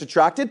same-sex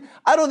attracted.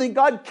 I don't think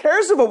God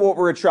cares about what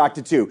we're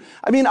attracted to.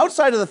 I mean,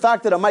 outside of the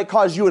fact that it might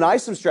cause you and I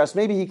some stress,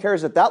 maybe he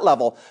cares at that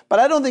level, but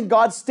I don't think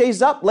God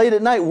stays up late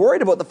at night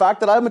worried about the fact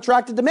that I'm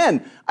attracted to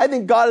men. I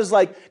think God is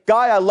like,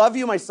 Guy, I love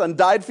you. My son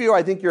died for you.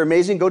 I think you're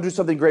amazing. Go do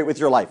something great with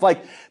your life.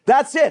 Like,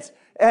 that's it.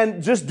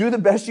 And just do the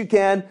best you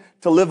can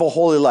to live a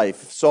holy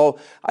life. So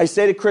I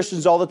say to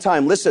Christians all the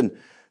time, listen,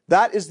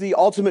 that is the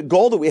ultimate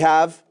goal that we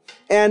have.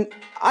 And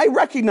I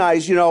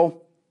recognize,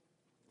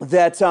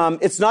 that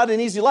it's not an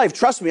easy life.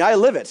 Trust me, I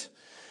live it.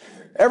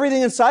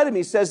 Everything inside of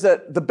me says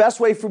that the best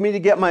way for me to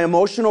get my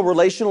emotional,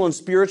 relational, and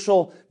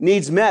spiritual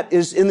needs met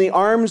is in the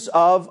arms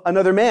of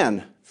another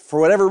man, for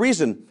whatever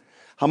reason.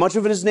 How much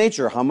of it is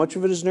nature? How much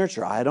of it is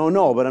nurture? I don't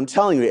know, but I'm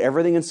telling you,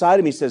 everything inside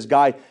of me says,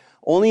 Guy,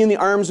 only in the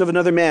arms of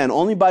another man,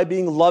 only by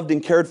being loved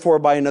and cared for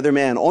by another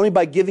man, only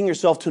by giving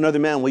yourself to another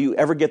man will you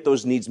ever get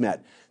those needs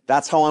met.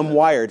 That's how I'm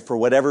wired for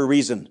whatever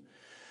reason.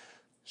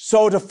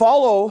 So to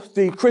follow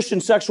the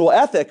Christian sexual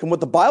ethic and what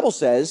the Bible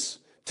says,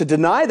 to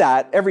deny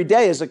that every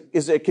day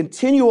is a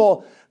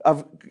continual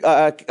of,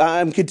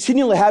 I'm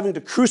continually having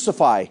to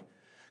crucify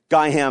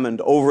Guy Hammond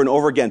over and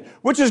over again,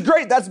 which is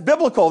great. That's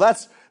biblical.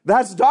 That's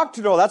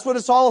doctrinal. That's what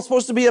it's all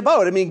supposed to be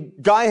about. I mean,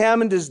 Guy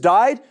Hammond has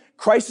died.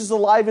 Christ is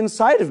alive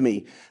inside of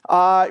me,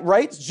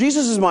 right?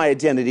 Jesus is my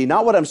identity,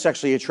 not what I'm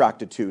sexually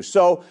attracted to.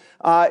 So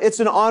it's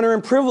an honor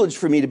and privilege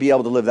for me to be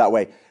able to live that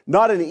way.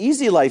 Not an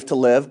easy life to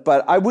live,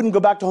 but I wouldn't go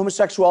back to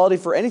homosexuality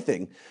for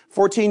anything.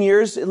 14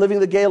 years living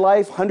the gay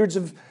life, hundreds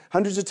of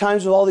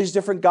times with all these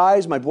different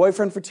guys, my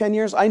boyfriend for 10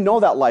 years. I know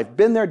that life.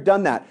 Been there,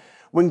 done that.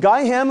 When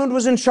Guy Hammond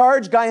was in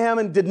charge, Guy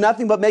Hammond did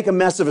nothing but make a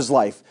mess of his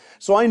life.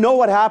 So I know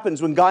what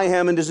happens when Guy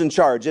Hammond is in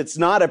charge. It's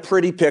not a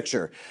pretty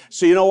picture.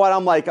 So you know what?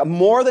 I'm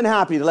more than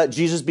happy to let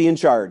Jesus be in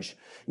charge.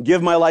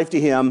 Give my life to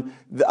him.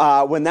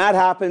 When that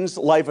happens,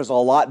 life is a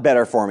lot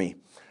better for me.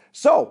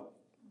 So,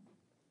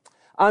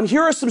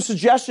 here are some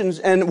suggestions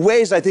and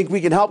ways I think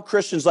we can help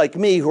Christians like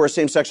me who are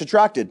same-sex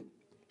attracted.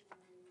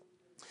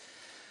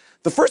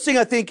 The first thing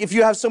I think, if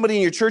you have somebody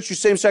in your church who's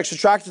same-sex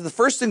attracted, the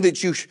first thing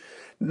that you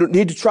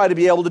need to try to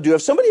be able to do,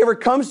 if somebody ever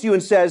comes to you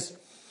and says,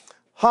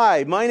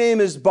 hi, my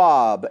name is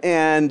Bob,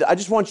 and I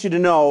just want you to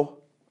know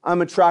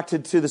I'm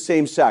attracted to the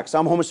same sex.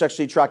 I'm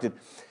homosexually attracted.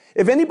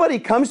 If anybody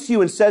comes to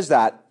you and says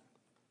that,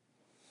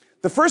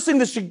 the first thing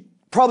that should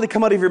probably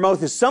come out of your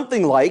mouth is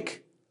something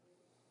like,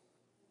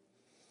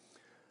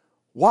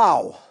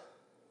 wow,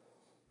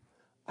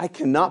 I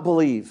cannot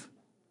believe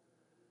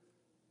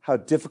how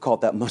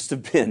difficult that must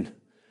have been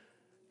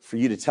for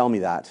you to tell me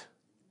that.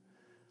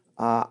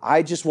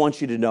 I just want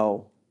you to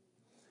know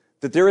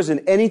that there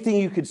isn't anything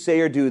you could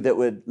say or do that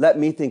would let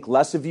me think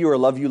less of you or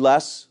love you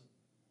less.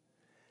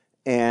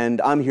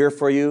 And I'm here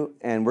for you,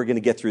 and we're going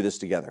to get through this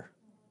together.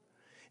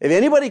 If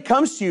anybody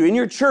comes to you in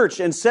your church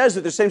and says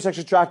that they're same-sex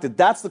attracted,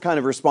 that's the kind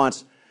of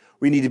response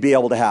we need to be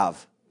able to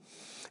have.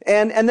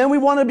 And then we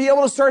want to be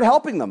able to start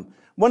helping them.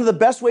 One of the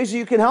best ways that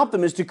you can help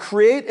them is to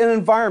create an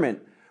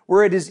environment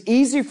where it is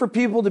easy for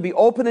people to be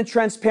open and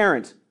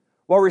transparent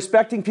while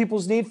respecting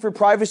people's need for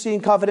privacy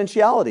and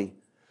confidentiality.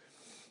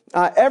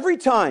 Every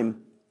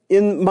time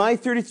in my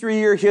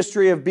 33-year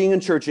history of being in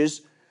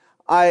churches,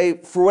 I,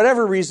 for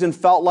whatever reason,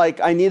 felt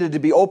like I needed to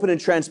be open and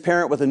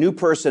transparent with a new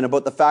person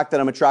about the fact that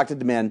I'm attracted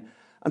to men.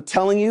 I'm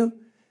telling you,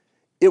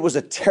 it was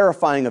a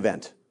terrifying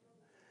event.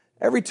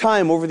 Every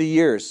time over the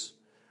years,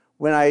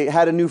 when I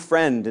had a new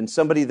friend and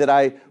somebody that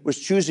I was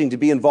choosing to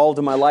be involved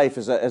in my life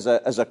as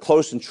a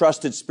close and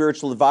trusted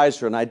spiritual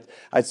advisor, and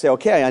I'd say,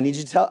 okay, I need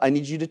to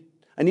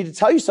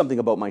tell you something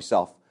about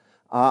myself.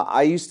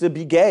 I used to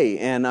be gay,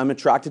 and I'm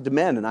attracted to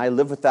men, and I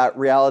live with that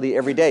reality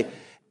every day.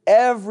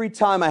 Every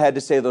time I had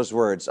to say those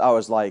words, I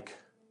was like,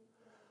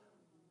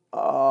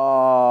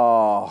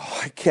 oh,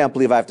 I can't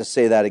believe I have to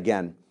say that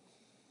again.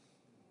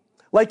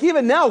 Like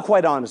even now,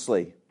 quite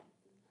honestly,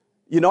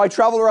 I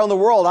travel around the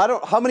world.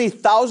 How many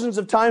thousands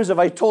of times have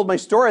I told my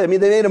story? I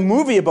mean, they made a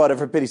movie about it,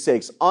 for pity's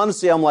sakes.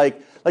 Honestly, I'm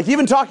like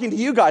even talking to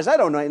you guys, I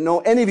don't know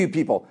any of you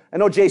people. I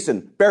know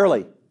Jason,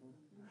 barely.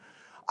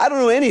 I don't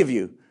know any of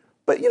you.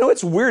 But,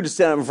 it's weird to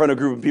stand up in front of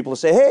a group of people and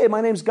say, hey, my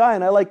name's Guy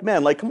and I like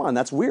men. Like, come on,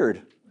 that's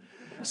weird.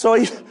 So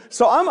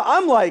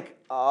I'm like,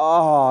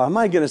 oh, am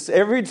I going to say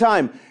every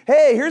time,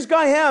 hey, here's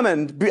Guy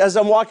Hammond. As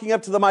I'm walking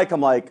up to the mic,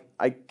 I'm like,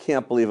 I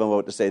can't believe I'm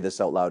about to say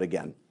this out loud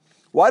again.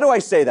 Why do I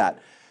say that?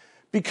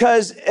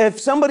 Because if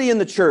somebody in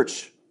the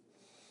church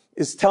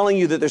is telling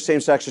you that they're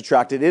same-sex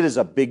attracted, it is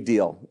a big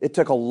deal. It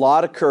took a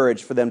lot of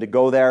courage for them to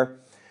go there.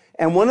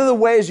 And one of the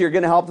ways you're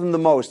going to help them the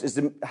most is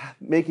to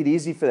make it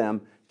easy for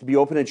them to be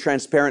open and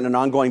transparent on an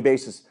ongoing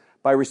basis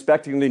by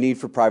respecting their need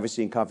for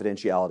privacy and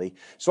confidentiality.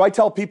 So I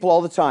tell people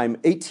all the time,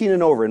 18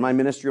 and over, in my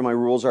ministry, my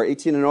rules are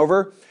 18 and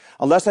over,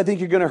 unless I think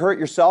you're going to hurt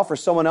yourself or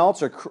someone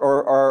else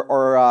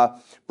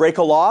or break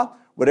a law,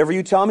 whatever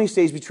you tell me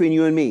stays between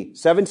you and me.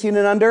 17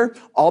 and under,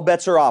 all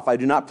bets are off. I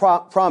do not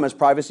promise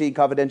privacy and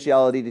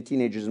confidentiality to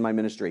teenagers in my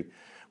ministry.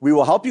 We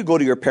will help you go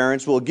to your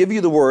parents. We'll give you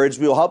the words.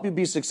 We will help you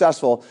be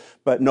successful.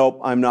 But nope,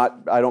 I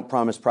don't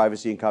promise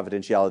privacy and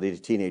confidentiality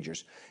to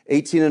teenagers.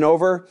 18 and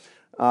over,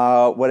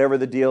 whatever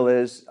the deal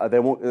is,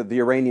 the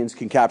Iranians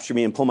can capture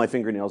me and pull my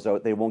fingernails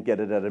out. They won't get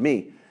it out of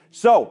me.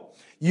 So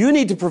you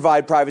need to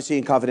provide privacy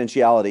and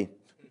confidentiality.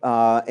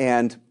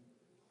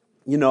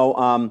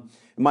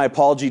 My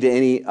apology to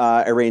any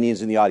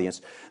Iranians in the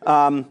audience.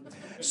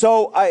 It's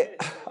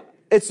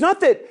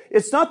not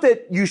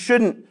that you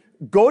shouldn't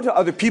go to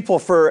other people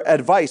for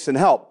advice and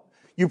help.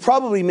 You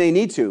probably may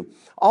need to.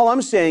 All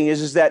I'm saying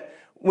is that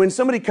when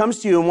somebody comes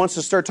to you and wants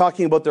to start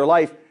talking about their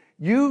life,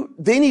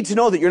 they need to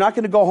know that you're not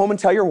going to go home and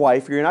tell your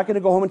wife, or you're not going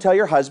to go home and tell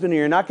your husband, or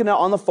you're not going to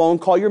on the phone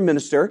call your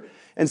minister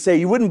and say,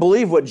 you wouldn't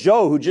believe what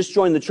Joe, who just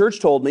joined the church,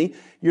 told me.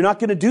 You're not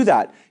going to do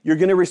that. You're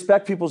going to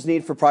respect people's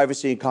need for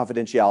privacy and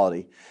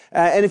confidentiality.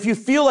 And if you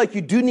feel like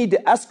you do need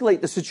to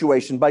escalate the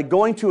situation by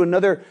going to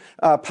another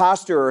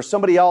pastor or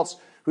somebody else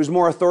who's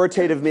more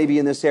authoritative maybe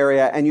in this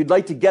area, and you'd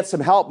like to get some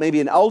help, maybe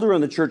an elder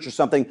in the church or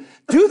something,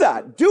 do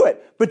that. Do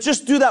it. But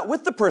just do that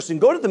with the person.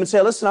 Go to them and say,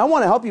 listen, I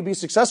want to help you be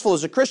successful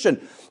as a Christian,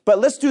 but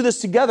let's do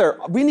this together.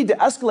 We need to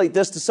escalate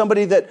this to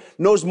somebody that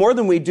knows more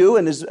than we do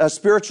and is a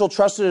spiritual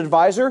trusted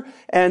advisor.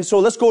 And so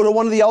let's go to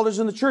one of the elders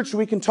in the church so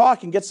we can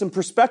talk and get some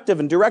perspective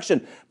and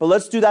direction. But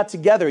let's do that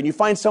together. And you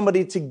find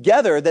somebody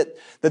together that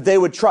they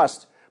would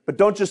trust. But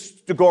don't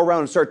just go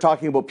around and start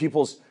talking about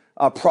people's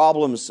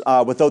problems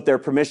without their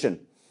permission.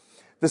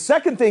 The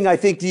second thing I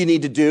think you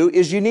need to do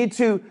is you need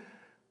to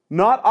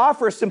not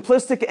offer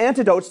simplistic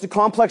antidotes to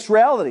complex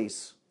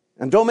realities.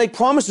 And don't make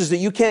promises that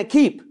you can't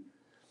keep.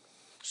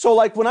 So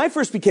like when I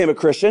first became a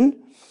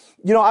Christian,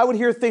 I would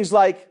hear things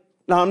like,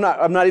 no,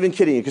 I'm not even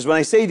kidding you, because when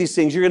I say these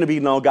things, you're going to be,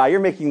 no, guy,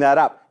 you're making that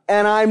up.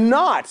 And I'm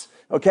not,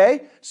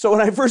 okay? So when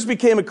I first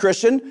became a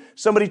Christian,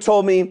 somebody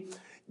told me,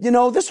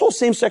 this whole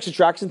same-sex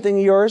attraction thing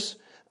of yours,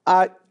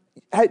 do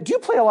you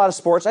play a lot of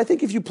sports? I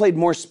think if you played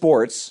more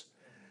sports,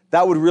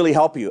 that would really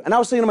help you. And I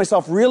was thinking to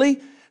myself, really?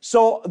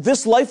 So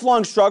this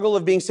lifelong struggle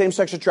of being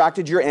same-sex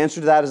attracted, your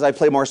answer to that is I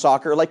play more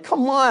soccer? Like,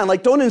 come on,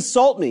 like, don't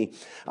insult me.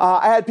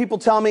 I had people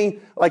tell me,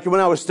 like when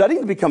I was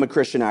studying to become a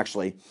Christian,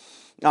 actually,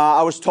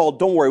 I was told,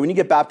 don't worry, when you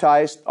get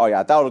baptized, oh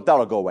yeah,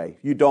 that'll go away.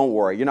 You don't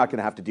worry, you're not going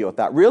to have to deal with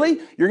that. Really?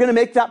 You're going to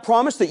make that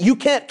promise that you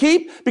can't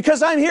keep?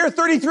 Because I'm here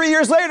 33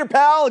 years later,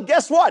 pal, and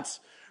guess what?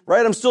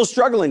 Right? I'm still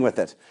struggling with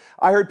it.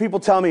 I heard people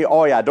tell me,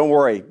 oh yeah, don't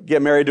worry,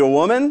 get married to a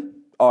woman?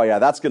 Oh yeah,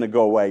 that's going to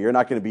go away. You're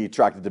not going to be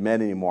attracted to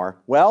men anymore.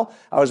 Well,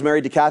 I was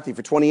married to Kathy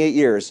for 28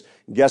 years.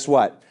 And guess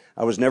what?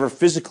 I was never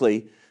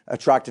physically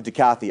attracted to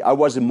Kathy. I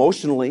was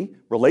emotionally,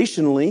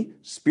 relationally,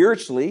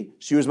 spiritually.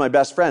 She was my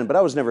best friend, but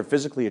I was never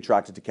physically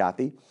attracted to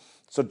Kathy.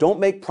 So don't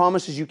make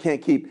promises you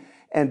can't keep.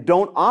 And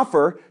don't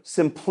offer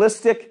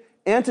simplistic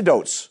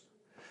antidotes.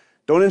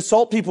 Don't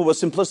insult people with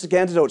simplistic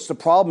antidotes to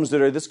problems that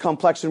are this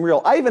complex and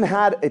real. I even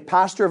had a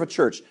pastor of a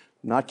church,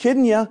 not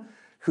kidding you,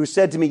 who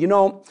said to me,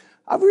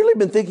 I've really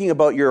been thinking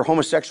about your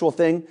homosexual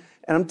thing,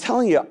 and I'm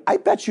telling you, I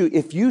bet you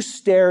if you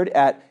stared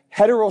at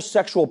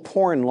heterosexual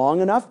porn long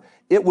enough,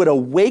 it would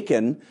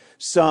awaken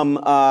some,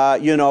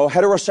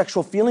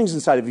 heterosexual feelings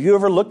inside of you. Have you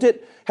ever looked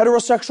at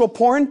heterosexual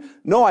porn?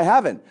 No, I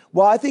haven't.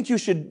 Well, I think you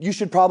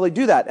should probably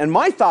do that. And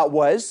my thought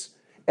was,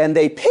 and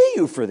they pay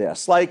you for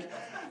this. Like,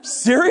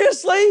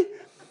 seriously?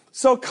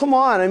 So come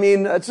on. I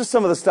mean, it's just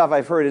some of the stuff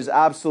I've heard is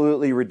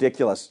absolutely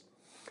ridiculous.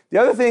 The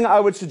other thing I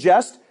would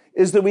suggest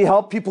is that we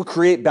help people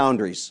create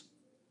boundaries.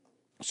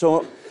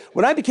 So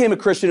when I became a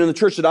Christian in the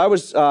church that I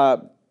was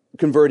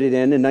converted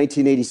in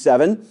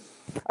 1987,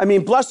 I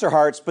mean, bless their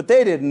hearts, but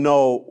they didn't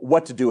know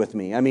what to do with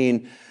me. I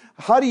mean,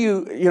 how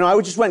do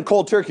I just went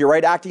cold turkey,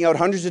 right? Acting out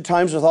hundreds of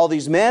times with all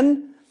these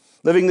men,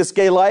 living this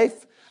gay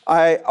life.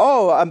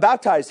 I'm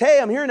baptized. Hey,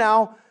 I'm here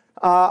now.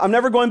 I'm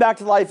never going back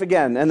to life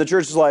again. And the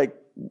church is like,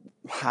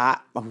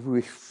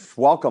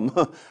 welcome.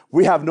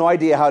 We have no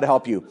idea how to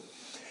help you.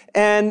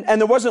 And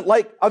there wasn't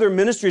like other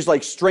ministries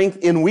like Strength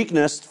in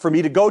Weakness for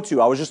me to go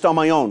to. I was just on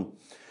my own.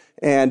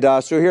 And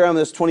so here I'm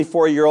this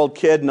 24-year-old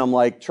kid, and I'm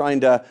like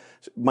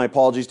my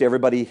apologies to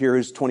everybody here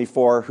who's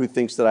 24 who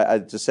thinks that I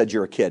just said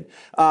you're a kid.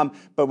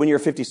 But when you're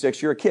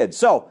 56, you're a kid.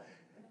 So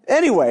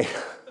anyway,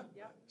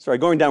 sorry,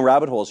 going down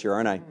rabbit holes here,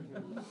 aren't I?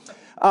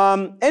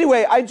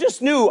 Anyway, I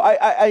just knew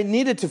I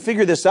needed to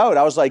figure this out.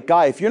 I was like,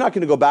 Guy, if you're not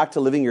going to go back to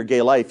living your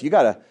gay life, you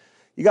gotta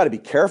be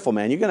careful,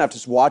 man. You're going to have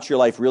to watch your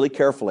life really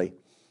carefully.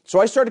 So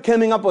I started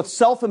coming up with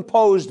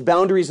self-imposed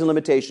boundaries and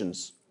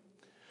limitations.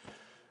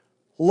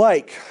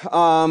 Like,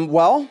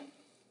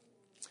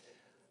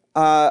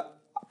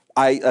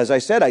 as I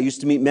said, I used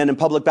to meet men in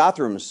public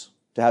bathrooms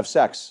to have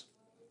sex.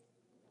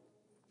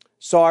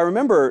 So I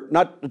remember,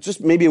 not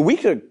just maybe a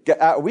week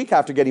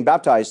after getting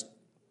baptized,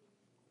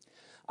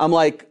 I'm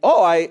like,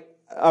 I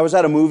was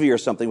at a movie or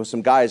something with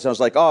some guys. And I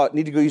was like, I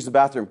need to go use the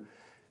bathroom.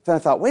 Then I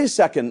thought, wait a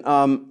second.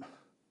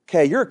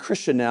 Okay, you're a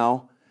Christian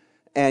now.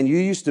 And you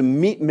used to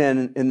meet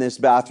men in this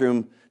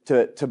bathroom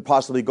to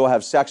possibly go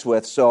have sex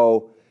with.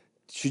 So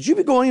should you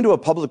be going into a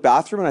public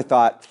bathroom? And I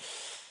thought,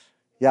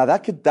 yeah,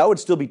 that would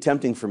still be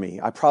tempting for me.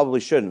 I probably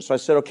shouldn't. So I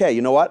said, okay,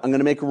 you know what? I'm going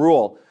to make a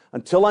rule.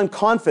 Until I'm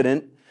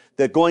confident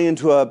that going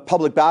into a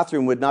public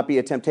bathroom would not be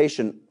a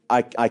temptation,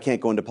 I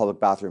can't go into public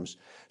bathrooms.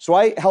 So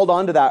I held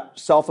on to that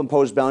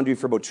self-imposed boundary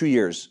for about 2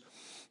 years.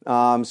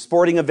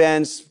 Sporting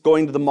events,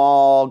 going to the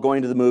mall,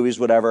 going to the movies,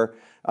 whatever.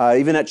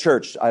 Even at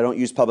church, I don't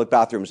use public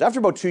bathrooms. After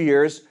about 2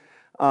 years,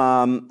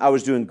 I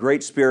was doing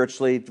great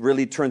spiritually,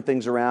 really turned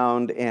things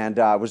around, and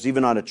I was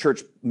even on a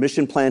church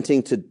mission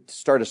planting to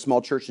start a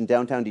small church in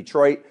downtown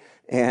Detroit.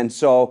 And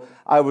so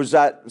I was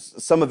at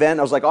some event,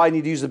 I was like, I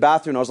need to use the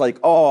bathroom. I was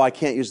like, I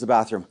can't use the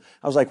bathroom.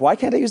 I was like, why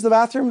can't I use the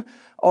bathroom?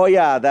 Oh,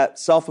 yeah, that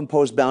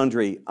self-imposed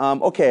boundary.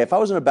 Okay, if I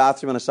was in a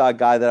bathroom and I saw a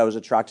guy that I was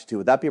attracted to,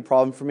 would that be a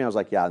problem for me? I was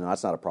like, yeah, no,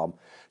 that's not a problem.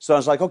 So I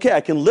was like, okay,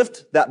 I can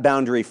lift that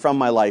boundary from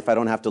my life. I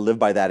don't have to live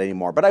by that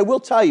anymore. But I will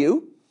tell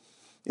you,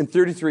 in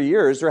 33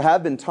 years, there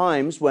have been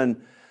times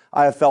when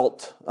I have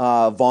felt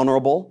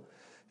vulnerable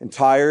and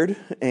tired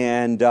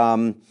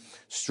and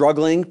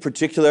struggling,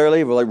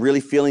 particularly, like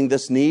really feeling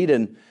this need.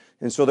 And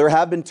so there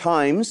have been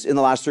times in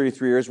the last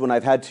 33 years when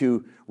I've had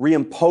to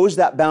reimpose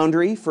that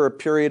boundary for a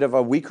period of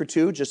a week or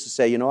two just to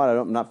say, you know what,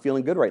 I'm not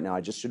feeling good right now.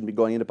 I just shouldn't be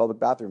going into public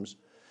bathrooms.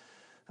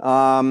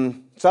 So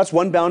that's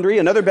one boundary.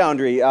 Another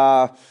boundary,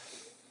 a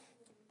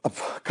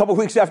couple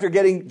weeks after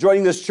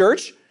joining this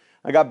church,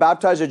 I got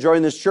baptized. I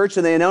joined this church,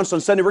 and they announced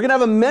on Sunday, we're going to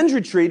have a men's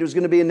retreat. It was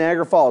going to be in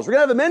Niagara Falls. We're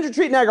going to have a men's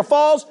retreat in Niagara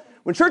Falls.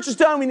 When church is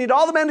done, we need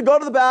all the men to go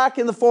to the back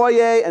in the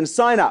foyer and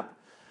sign up.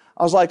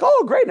 I was like,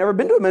 oh, great. Never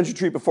been to a men's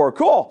retreat before.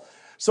 Cool.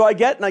 So I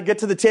get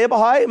to the table.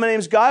 Hi, my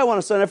name's Guy. I want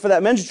to sign up for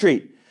that men's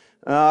retreat.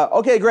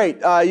 Okay, great.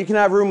 You can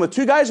have a room with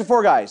 2 guys or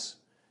 4 guys.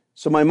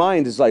 So my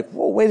mind is like,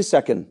 whoa, wait a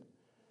second.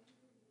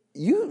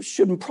 You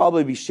shouldn't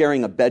probably be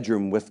sharing a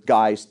bedroom with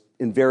guys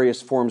in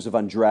various forms of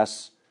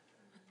undress,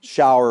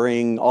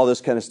 showering, all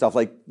this kind of stuff.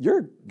 Like,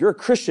 you're a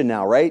Christian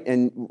now, right?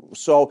 And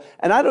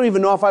I don't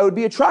even know if I would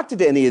be attracted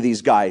to any of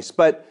these guys,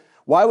 but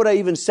why would I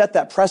even set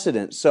that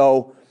precedent?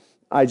 So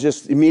I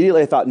just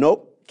immediately thought,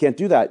 nope, can't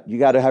do that. You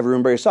got to have a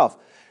room by yourself.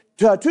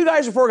 2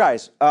 guys or 4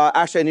 guys?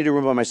 Actually, I need a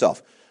room by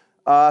myself.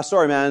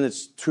 Sorry, man,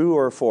 it's 2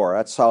 or 4.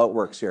 That's how it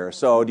works here.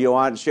 So do you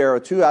want to share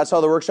 2? That's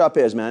how the workshop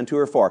is, man, 2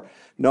 or 4.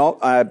 No,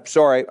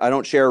 sorry, I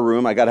don't share a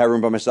room. I got to have a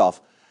room by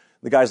myself.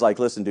 The guy's like,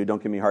 listen, dude,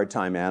 don't give me a hard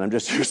time, man. I'm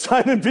just here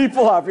signing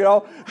people up, you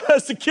know.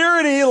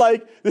 Security,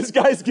 like, this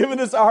guy's giving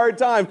us a hard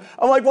time.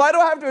 I'm like, why do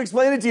I have to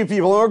explain it to you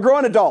people? I'm a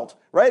grown adult,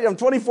 right? I'm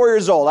 24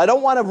 years old. I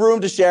don't want a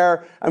room to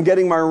share. I'm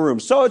getting my room.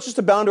 So it's just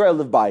a boundary I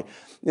live by.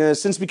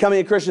 Since becoming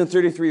a Christian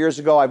 33 years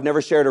ago, I've never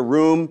shared a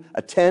room,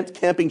 a tent,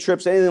 camping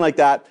trips, anything like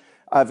that.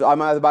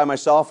 I'm either by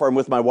myself or I'm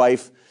with my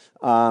wife.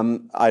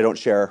 I don't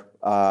share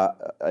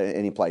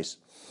any place.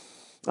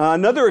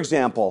 Another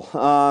example.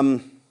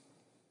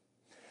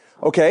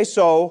 Okay,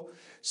 so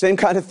same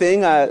kind of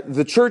thing.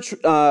 The church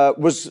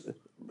was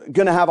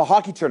going to have a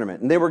hockey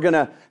tournament, and they were going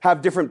to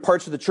have different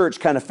parts of the church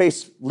kind of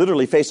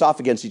literally face off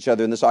against each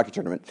other in this hockey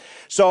tournament.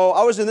 So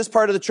I was in this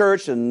part of the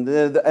church, and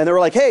they were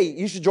like, hey,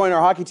 you should join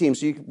our hockey team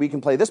so we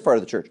can play this part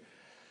of the church.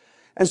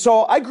 And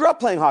so I grew up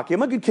playing hockey.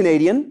 I'm a good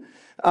Canadian,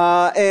 so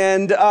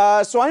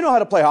I know how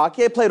to play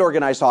hockey. I played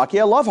organized hockey.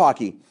 I love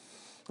hockey.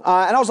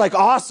 And I was like,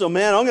 awesome,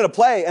 man, I'm going to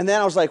play. And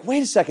then I was like,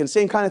 wait a second,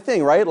 same kind of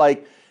thing, right?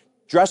 Like,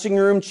 dressing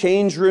room,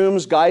 change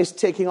rooms, guys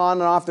taking on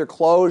and off their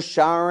clothes,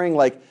 showering.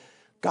 Like,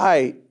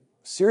 guy,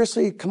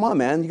 seriously, come on,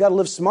 man. You got to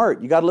live smart.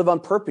 You got to live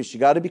on purpose. You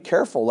got to be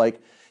careful. Like,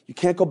 you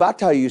can't go back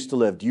to how you used to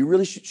live. Do you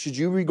really, should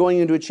you be going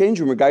into a change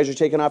room where guys are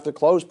taking off their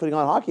clothes, putting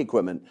on hockey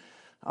equipment?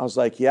 I was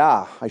like,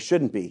 yeah, I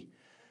shouldn't be.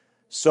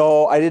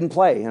 So I didn't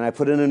play, and I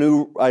put in a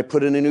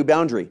new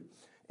boundary.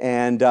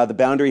 And the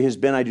boundary has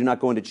been I do not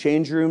go into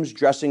change rooms,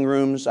 dressing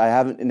rooms. I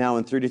haven't now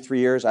in 33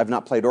 years. I've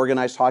not played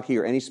organized hockey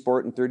or any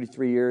sport in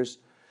 33 years.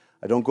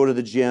 I don't go to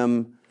the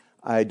gym.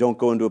 I don't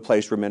go into a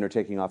place where men are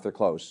taking off their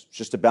clothes. It's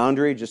just a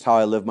boundary, just how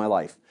I live my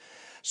life.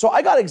 So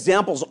I got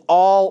examples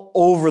all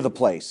over the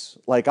place.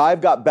 Like,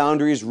 I've got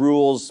boundaries,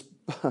 rules,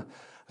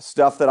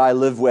 stuff that I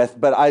live with,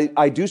 but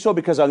I do so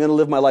because I'm going to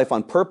live my life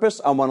on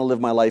purpose. I want to live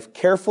my life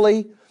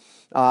carefully.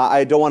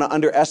 I don't want to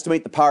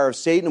underestimate the power of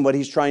Satan and what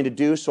he's trying to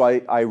do, so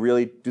I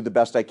really do the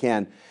best I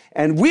can.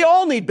 And we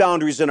all need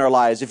boundaries in our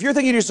lives. If you're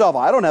thinking to yourself,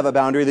 I don't have a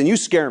boundary, then you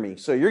scare me.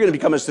 So you're going to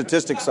become a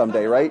statistic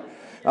someday, right?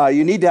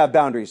 You need to have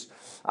boundaries.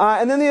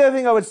 And then the other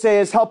thing I would say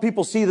is help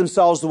people see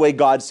themselves the way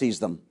God sees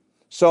them.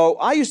 So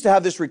I used to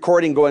have this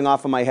recording going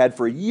off in my head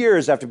for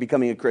years after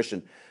becoming a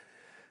Christian.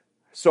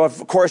 So,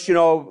 of course,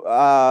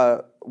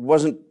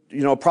 wasn't,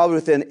 probably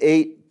within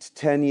 8 to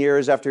 10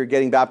 years after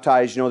getting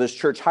baptized, this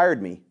church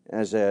hired me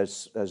as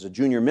a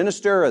junior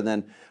minister, and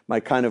then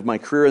my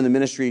career in the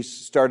ministry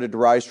started to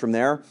rise from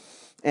there.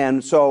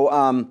 And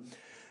so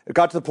it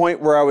got to the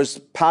point where I was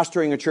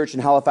pastoring a church in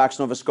Halifax,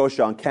 Nova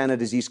Scotia on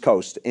Canada's East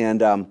Coast.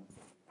 And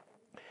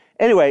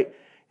anyway,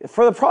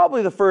 for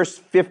probably the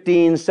first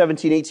 15,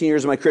 17, 18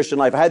 years of my Christian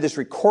life, I had this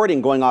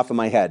recording going off in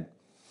my head.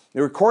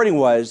 The recording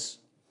was,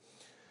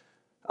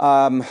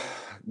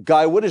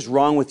 Guy, what is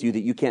wrong with you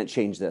that you can't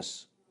change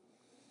this?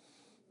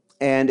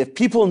 And if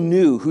people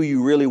knew who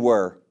you really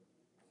were,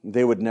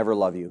 they would never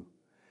love you.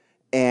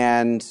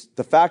 And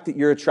the fact that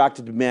you're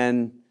attracted to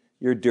men,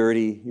 you're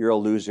dirty, you're a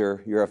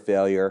loser, you're a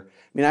failure.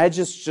 I mean, I had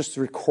just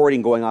the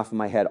recording going off in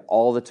my head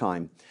all the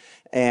time.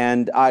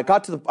 And I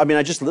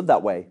just lived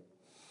that way.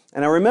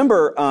 And I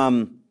remember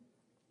I'm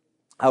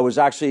in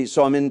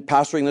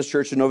pastoring this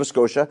church in Nova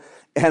Scotia,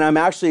 and I'm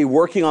actually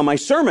working on my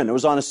sermon. It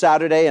was on a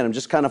Saturday, and I'm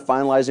just kind of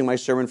finalizing my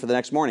sermon for the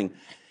next morning.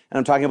 And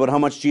I'm talking about how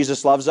much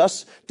Jesus loves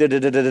us,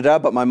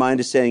 but my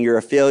mind is saying, you're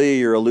a failure,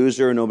 you're a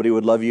loser, nobody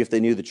would love you if they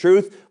knew the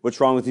truth. What's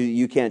wrong with you?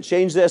 You can't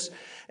change this.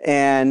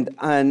 And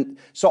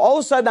so all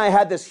of a sudden I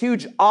had this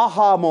huge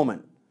aha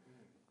moment.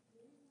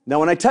 Now,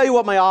 when I tell you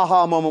what my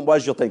aha moment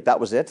was, you'll think that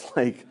was it.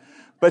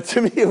 But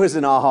to me, it was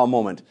an aha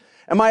moment.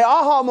 And my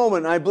aha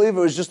moment, and I believe it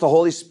was just the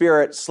Holy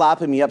Spirit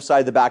slapping me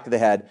upside the back of the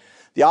head.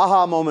 The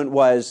aha moment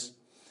was,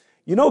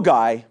 you know,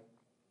 Guy,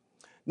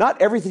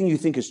 not everything you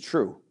think is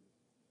true.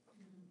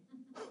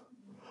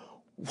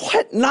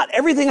 What? Not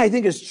everything I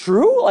think is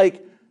true?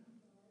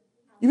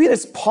 You mean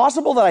it's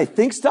possible that I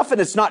think stuff and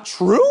it's not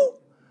true?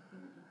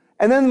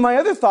 And then my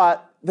other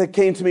thought that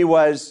came to me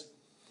was,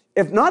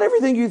 if not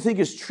everything you think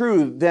is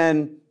true,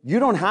 then you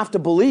don't have to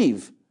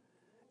believe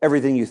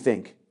everything you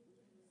think.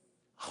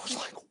 I was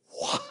like,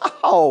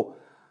 wow.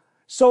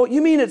 So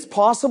you mean it's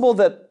possible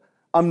that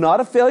I'm not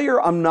a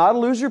failure, I'm not a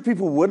loser,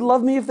 people would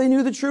love me if they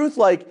knew the truth?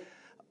 Wow,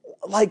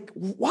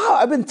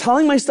 I've been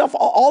telling myself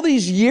all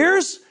these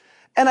years,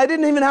 and I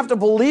didn't even have to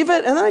believe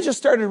it. And then I just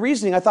started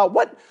reasoning. I thought,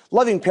 what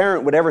loving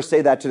parent would ever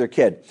say that to their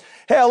kid?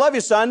 Hey, I love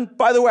you, son.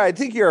 By the way, I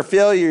think you're a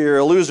failure, you're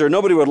a loser.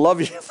 Nobody would love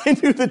you if they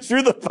knew the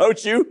truth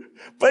about you,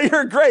 but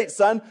you're great,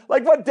 son.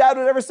 What dad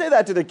would ever say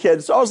that to their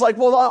kid? So I was like,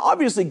 well,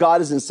 obviously God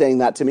isn't saying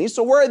that to me.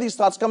 So where are these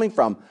thoughts coming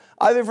from?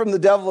 Either from the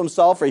devil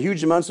himself or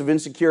huge amounts of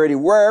insecurity.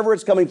 Wherever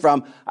it's coming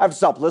from, I have to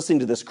stop listening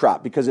to this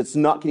crap because it's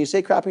not, can you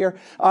say crap here?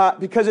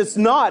 Because it's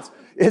not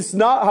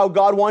how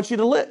God wants you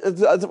to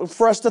live,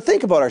 for us to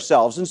think about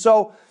ourselves. And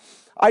so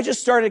I just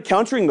started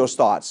countering those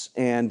thoughts,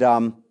 and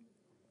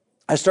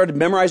I started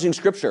memorizing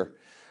scripture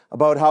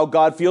about how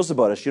God feels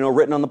about us,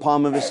 written on the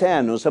palm of his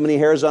hand, knows how many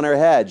hairs on our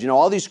head,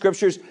 all these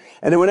scriptures.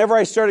 And then whenever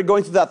I started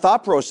going through that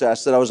thought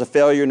process that I was a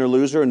failure and a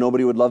loser and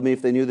nobody would love me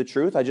if they knew the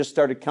truth, I just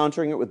started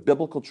countering it with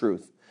biblical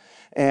truth.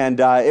 And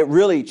it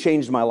really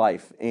changed my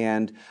life.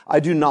 And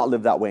I do not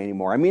live that way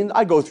anymore. I mean,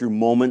 I go through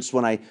moments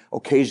when I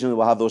occasionally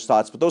will have those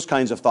thoughts, but those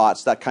kinds of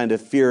thoughts, that kind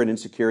of fear and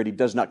insecurity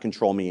does not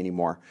control me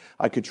anymore.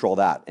 I control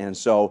that. And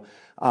so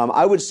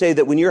I would say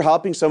that when you're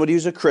helping somebody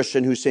who's a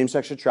Christian, who's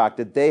same-sex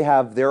attracted, they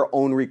have their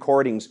own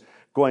recordings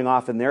going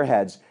off in their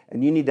heads,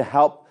 and you need to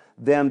help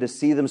them to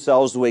see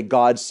themselves the way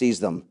God sees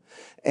them.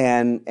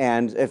 And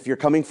if you're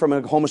coming from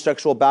a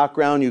homosexual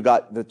background,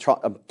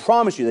 I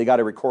promise you, they got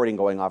a recording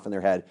going off in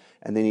their head,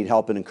 and they need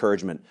help and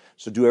encouragement.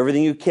 So do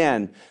everything you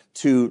can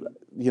to,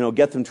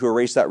 get them to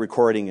erase that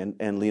recording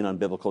and lean on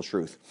biblical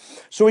truth.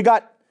 So we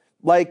got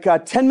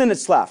 10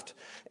 minutes left,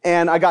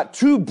 and I got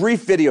 2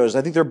 brief videos.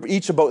 I think they're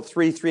each about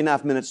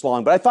 3.5 minutes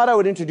long, but I thought I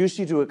would introduce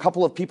you to a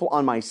couple of people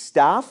on my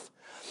staff.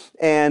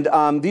 And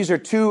these are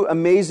 2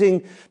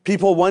 amazing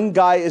people. One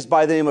guy is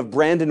by the name of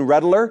Brandon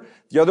Redler.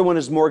 The other one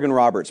is Morgan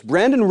Roberts.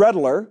 Brandon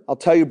Redler, I'll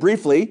tell you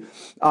briefly,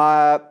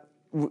 I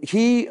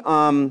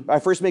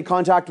first made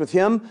contact with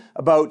him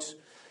about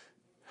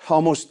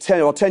almost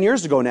 10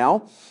 years ago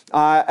now.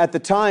 At the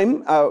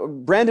time,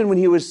 Brandon, when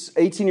he was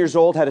 18 years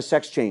old, had a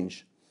sex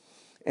change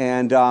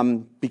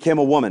and became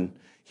a woman.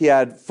 He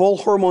had full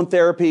hormone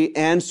therapy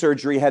and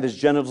surgery, had his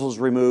genitals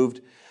removed,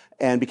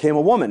 and became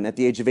a woman at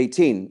the age of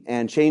 18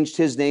 and changed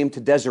his name to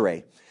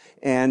Desiree.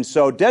 And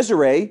so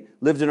Desiree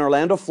lived in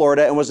Orlando,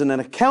 Florida, and was an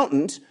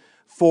accountant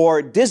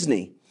for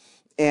Disney.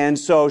 And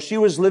so she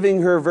was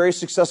living her very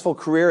successful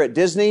career at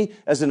Disney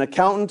as an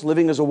accountant,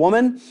 living as a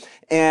woman.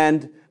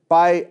 And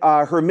by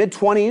her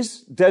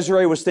mid-20s,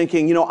 Desiree was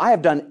thinking, I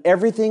have done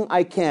everything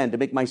I can to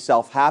make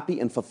myself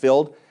happy and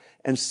fulfilled,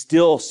 and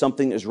still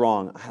something is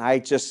wrong. I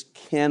just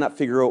cannot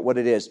figure out what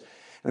it is.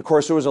 And of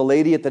course, there was a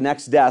lady at the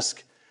next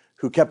desk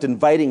who kept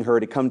inviting her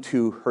to come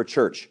to her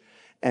church.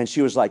 And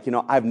she was like,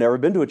 I've never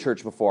been to a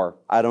church before.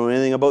 I don't know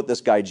anything about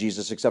this guy,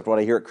 Jesus, except what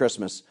I hear at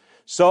Christmas.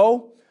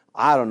 So,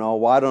 I don't know.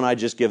 Why don't I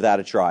just give that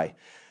a try?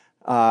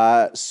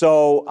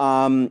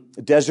 So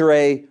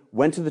Desiree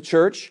went to the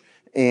church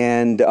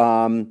and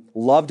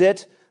loved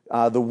it.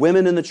 The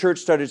women in the church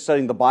started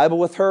studying the Bible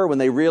with her. When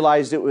they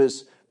realized it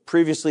was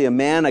previously a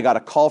man, I got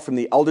a call from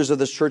the elders of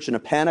this church in a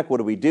panic. What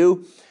do we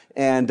do?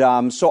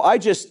 And so I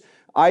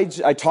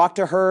talked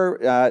to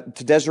her,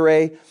 to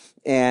Desiree,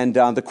 and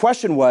the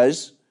question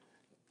was,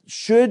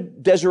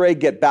 should Desiree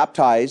get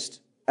baptized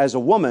as a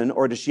woman,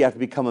 or does she have to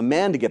become a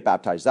man to get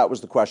baptized? That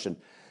was the question.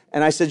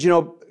 And I said,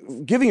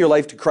 giving your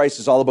life to Christ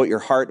is all about your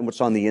heart and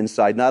what's on the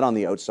inside, not on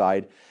the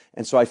outside.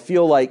 And so I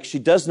feel like she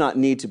does not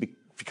need to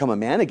become a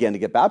man again to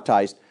get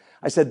baptized.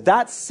 I said,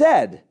 that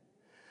said,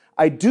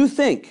 I do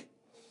think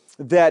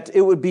that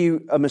it would be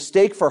a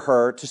mistake for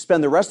her to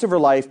spend the rest of her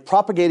life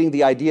propagating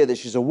the idea that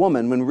she's a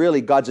woman when really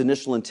God's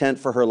initial intent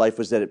for her life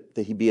was that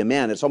he be a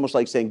man. It's almost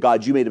like saying,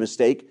 God, you made a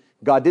mistake.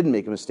 God didn't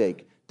make a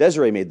mistake.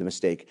 Desiree made the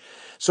mistake.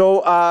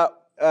 So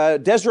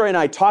Desiree and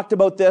I talked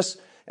about this,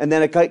 and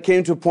then it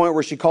came to a point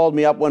where she called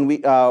me up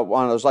it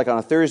was like on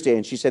a Thursday,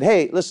 and she said,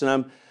 hey,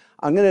 listen,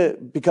 I'm going to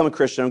become a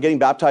Christian. I'm getting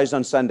baptized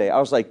on Sunday. I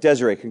was like,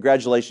 Desiree,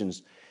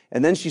 congratulations.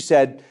 And then she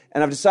said,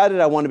 and I've decided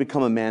I want to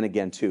become a man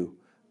again too.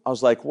 I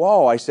was like,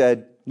 whoa. I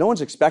said, no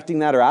one's expecting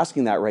that or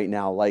asking that right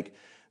now.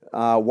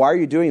 Why are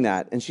you doing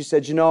that? And she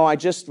said, I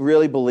just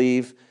really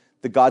believe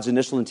that God's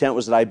initial intent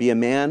was that I be a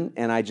man,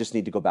 and I just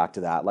need to go back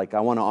to that. I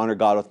want to honor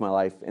God with my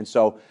life. And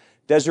so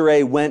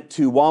Desiree went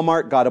to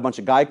Walmart, got a bunch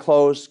of guy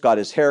clothes, got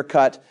his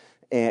haircut,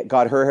 and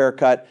got her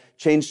haircut,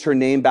 changed her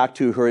name back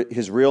to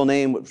his real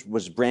name, which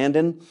was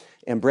Brandon.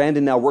 And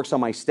Brandon now works on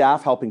my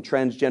staff, helping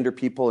transgender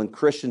people and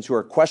Christians who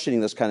are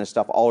questioning this kind of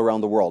stuff all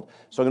around the world.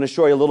 So I'm going to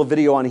show you a little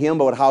video on him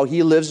about how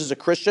he lives as a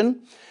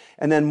Christian.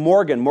 And then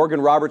Morgan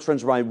Roberts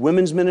runs my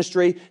women's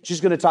ministry.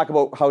 She's going to talk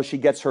about how she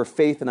gets her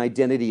faith and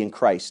identity in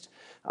Christ,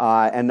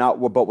 and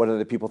not about what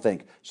other people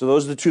think. So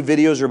those are the two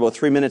videos. They're about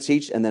 3 minutes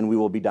each, and then we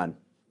will be done.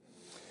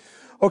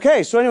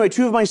 Okay, so anyway,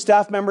 2 of my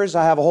staff members,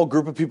 I have a whole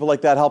group of people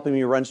like that helping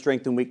me run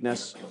Strength and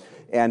Weakness.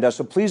 And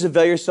so please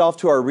avail yourself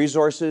to our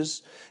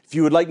resources. If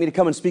you would like me to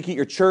come and speak at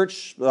your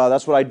church,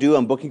 that's what I do.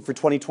 I'm booking for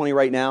 2020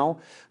 right now.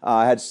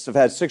 I've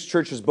had 6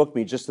 churches book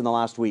me just in the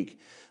last week.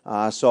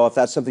 So if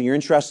that's something you're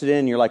interested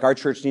in, you're like, our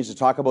church needs to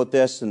talk about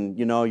this, and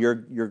you know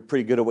you're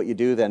pretty good at what you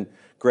do, then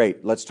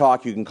great. Let's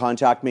talk. You can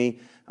contact me.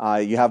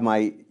 You have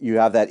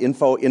that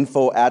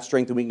info at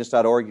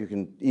strengthandweakness.org. You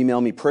can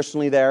email me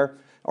personally there,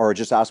 or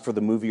just ask for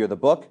the movie or the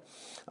book.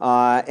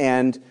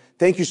 And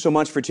thank you so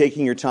much for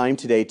taking your time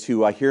today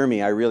to hear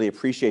me. I really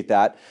appreciate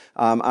that.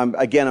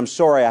 I'm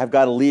sorry I've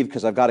got to leave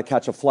because I've got to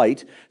catch a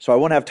flight, so I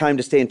won't have time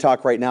to stay and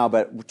talk right now,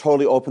 but we're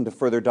totally open to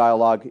further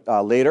dialogue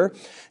later.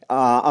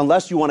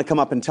 Unless you want to come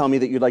up and tell me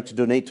that you'd like to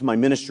donate to my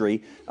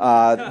ministry,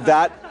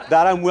 that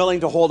I'm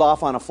willing to hold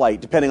off on a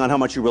flight, depending on how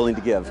much you're willing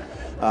to give.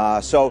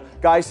 So,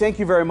 guys, thank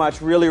you very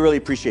much. Really, really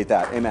appreciate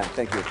that. Amen.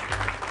 Thank you.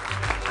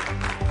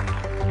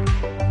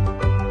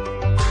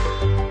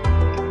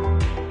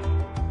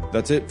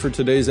 That's it for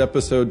today's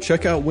episode.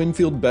 Check out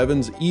Winfield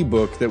Bevan's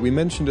ebook that we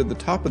mentioned at the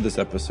top of this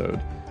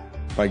episode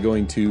by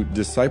going to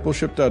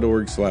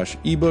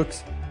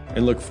discipleship.org/ebooks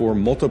and look for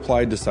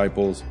Multiply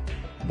Disciples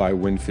by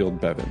Winfield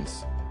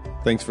Bevans.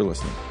 Thanks for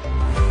listening.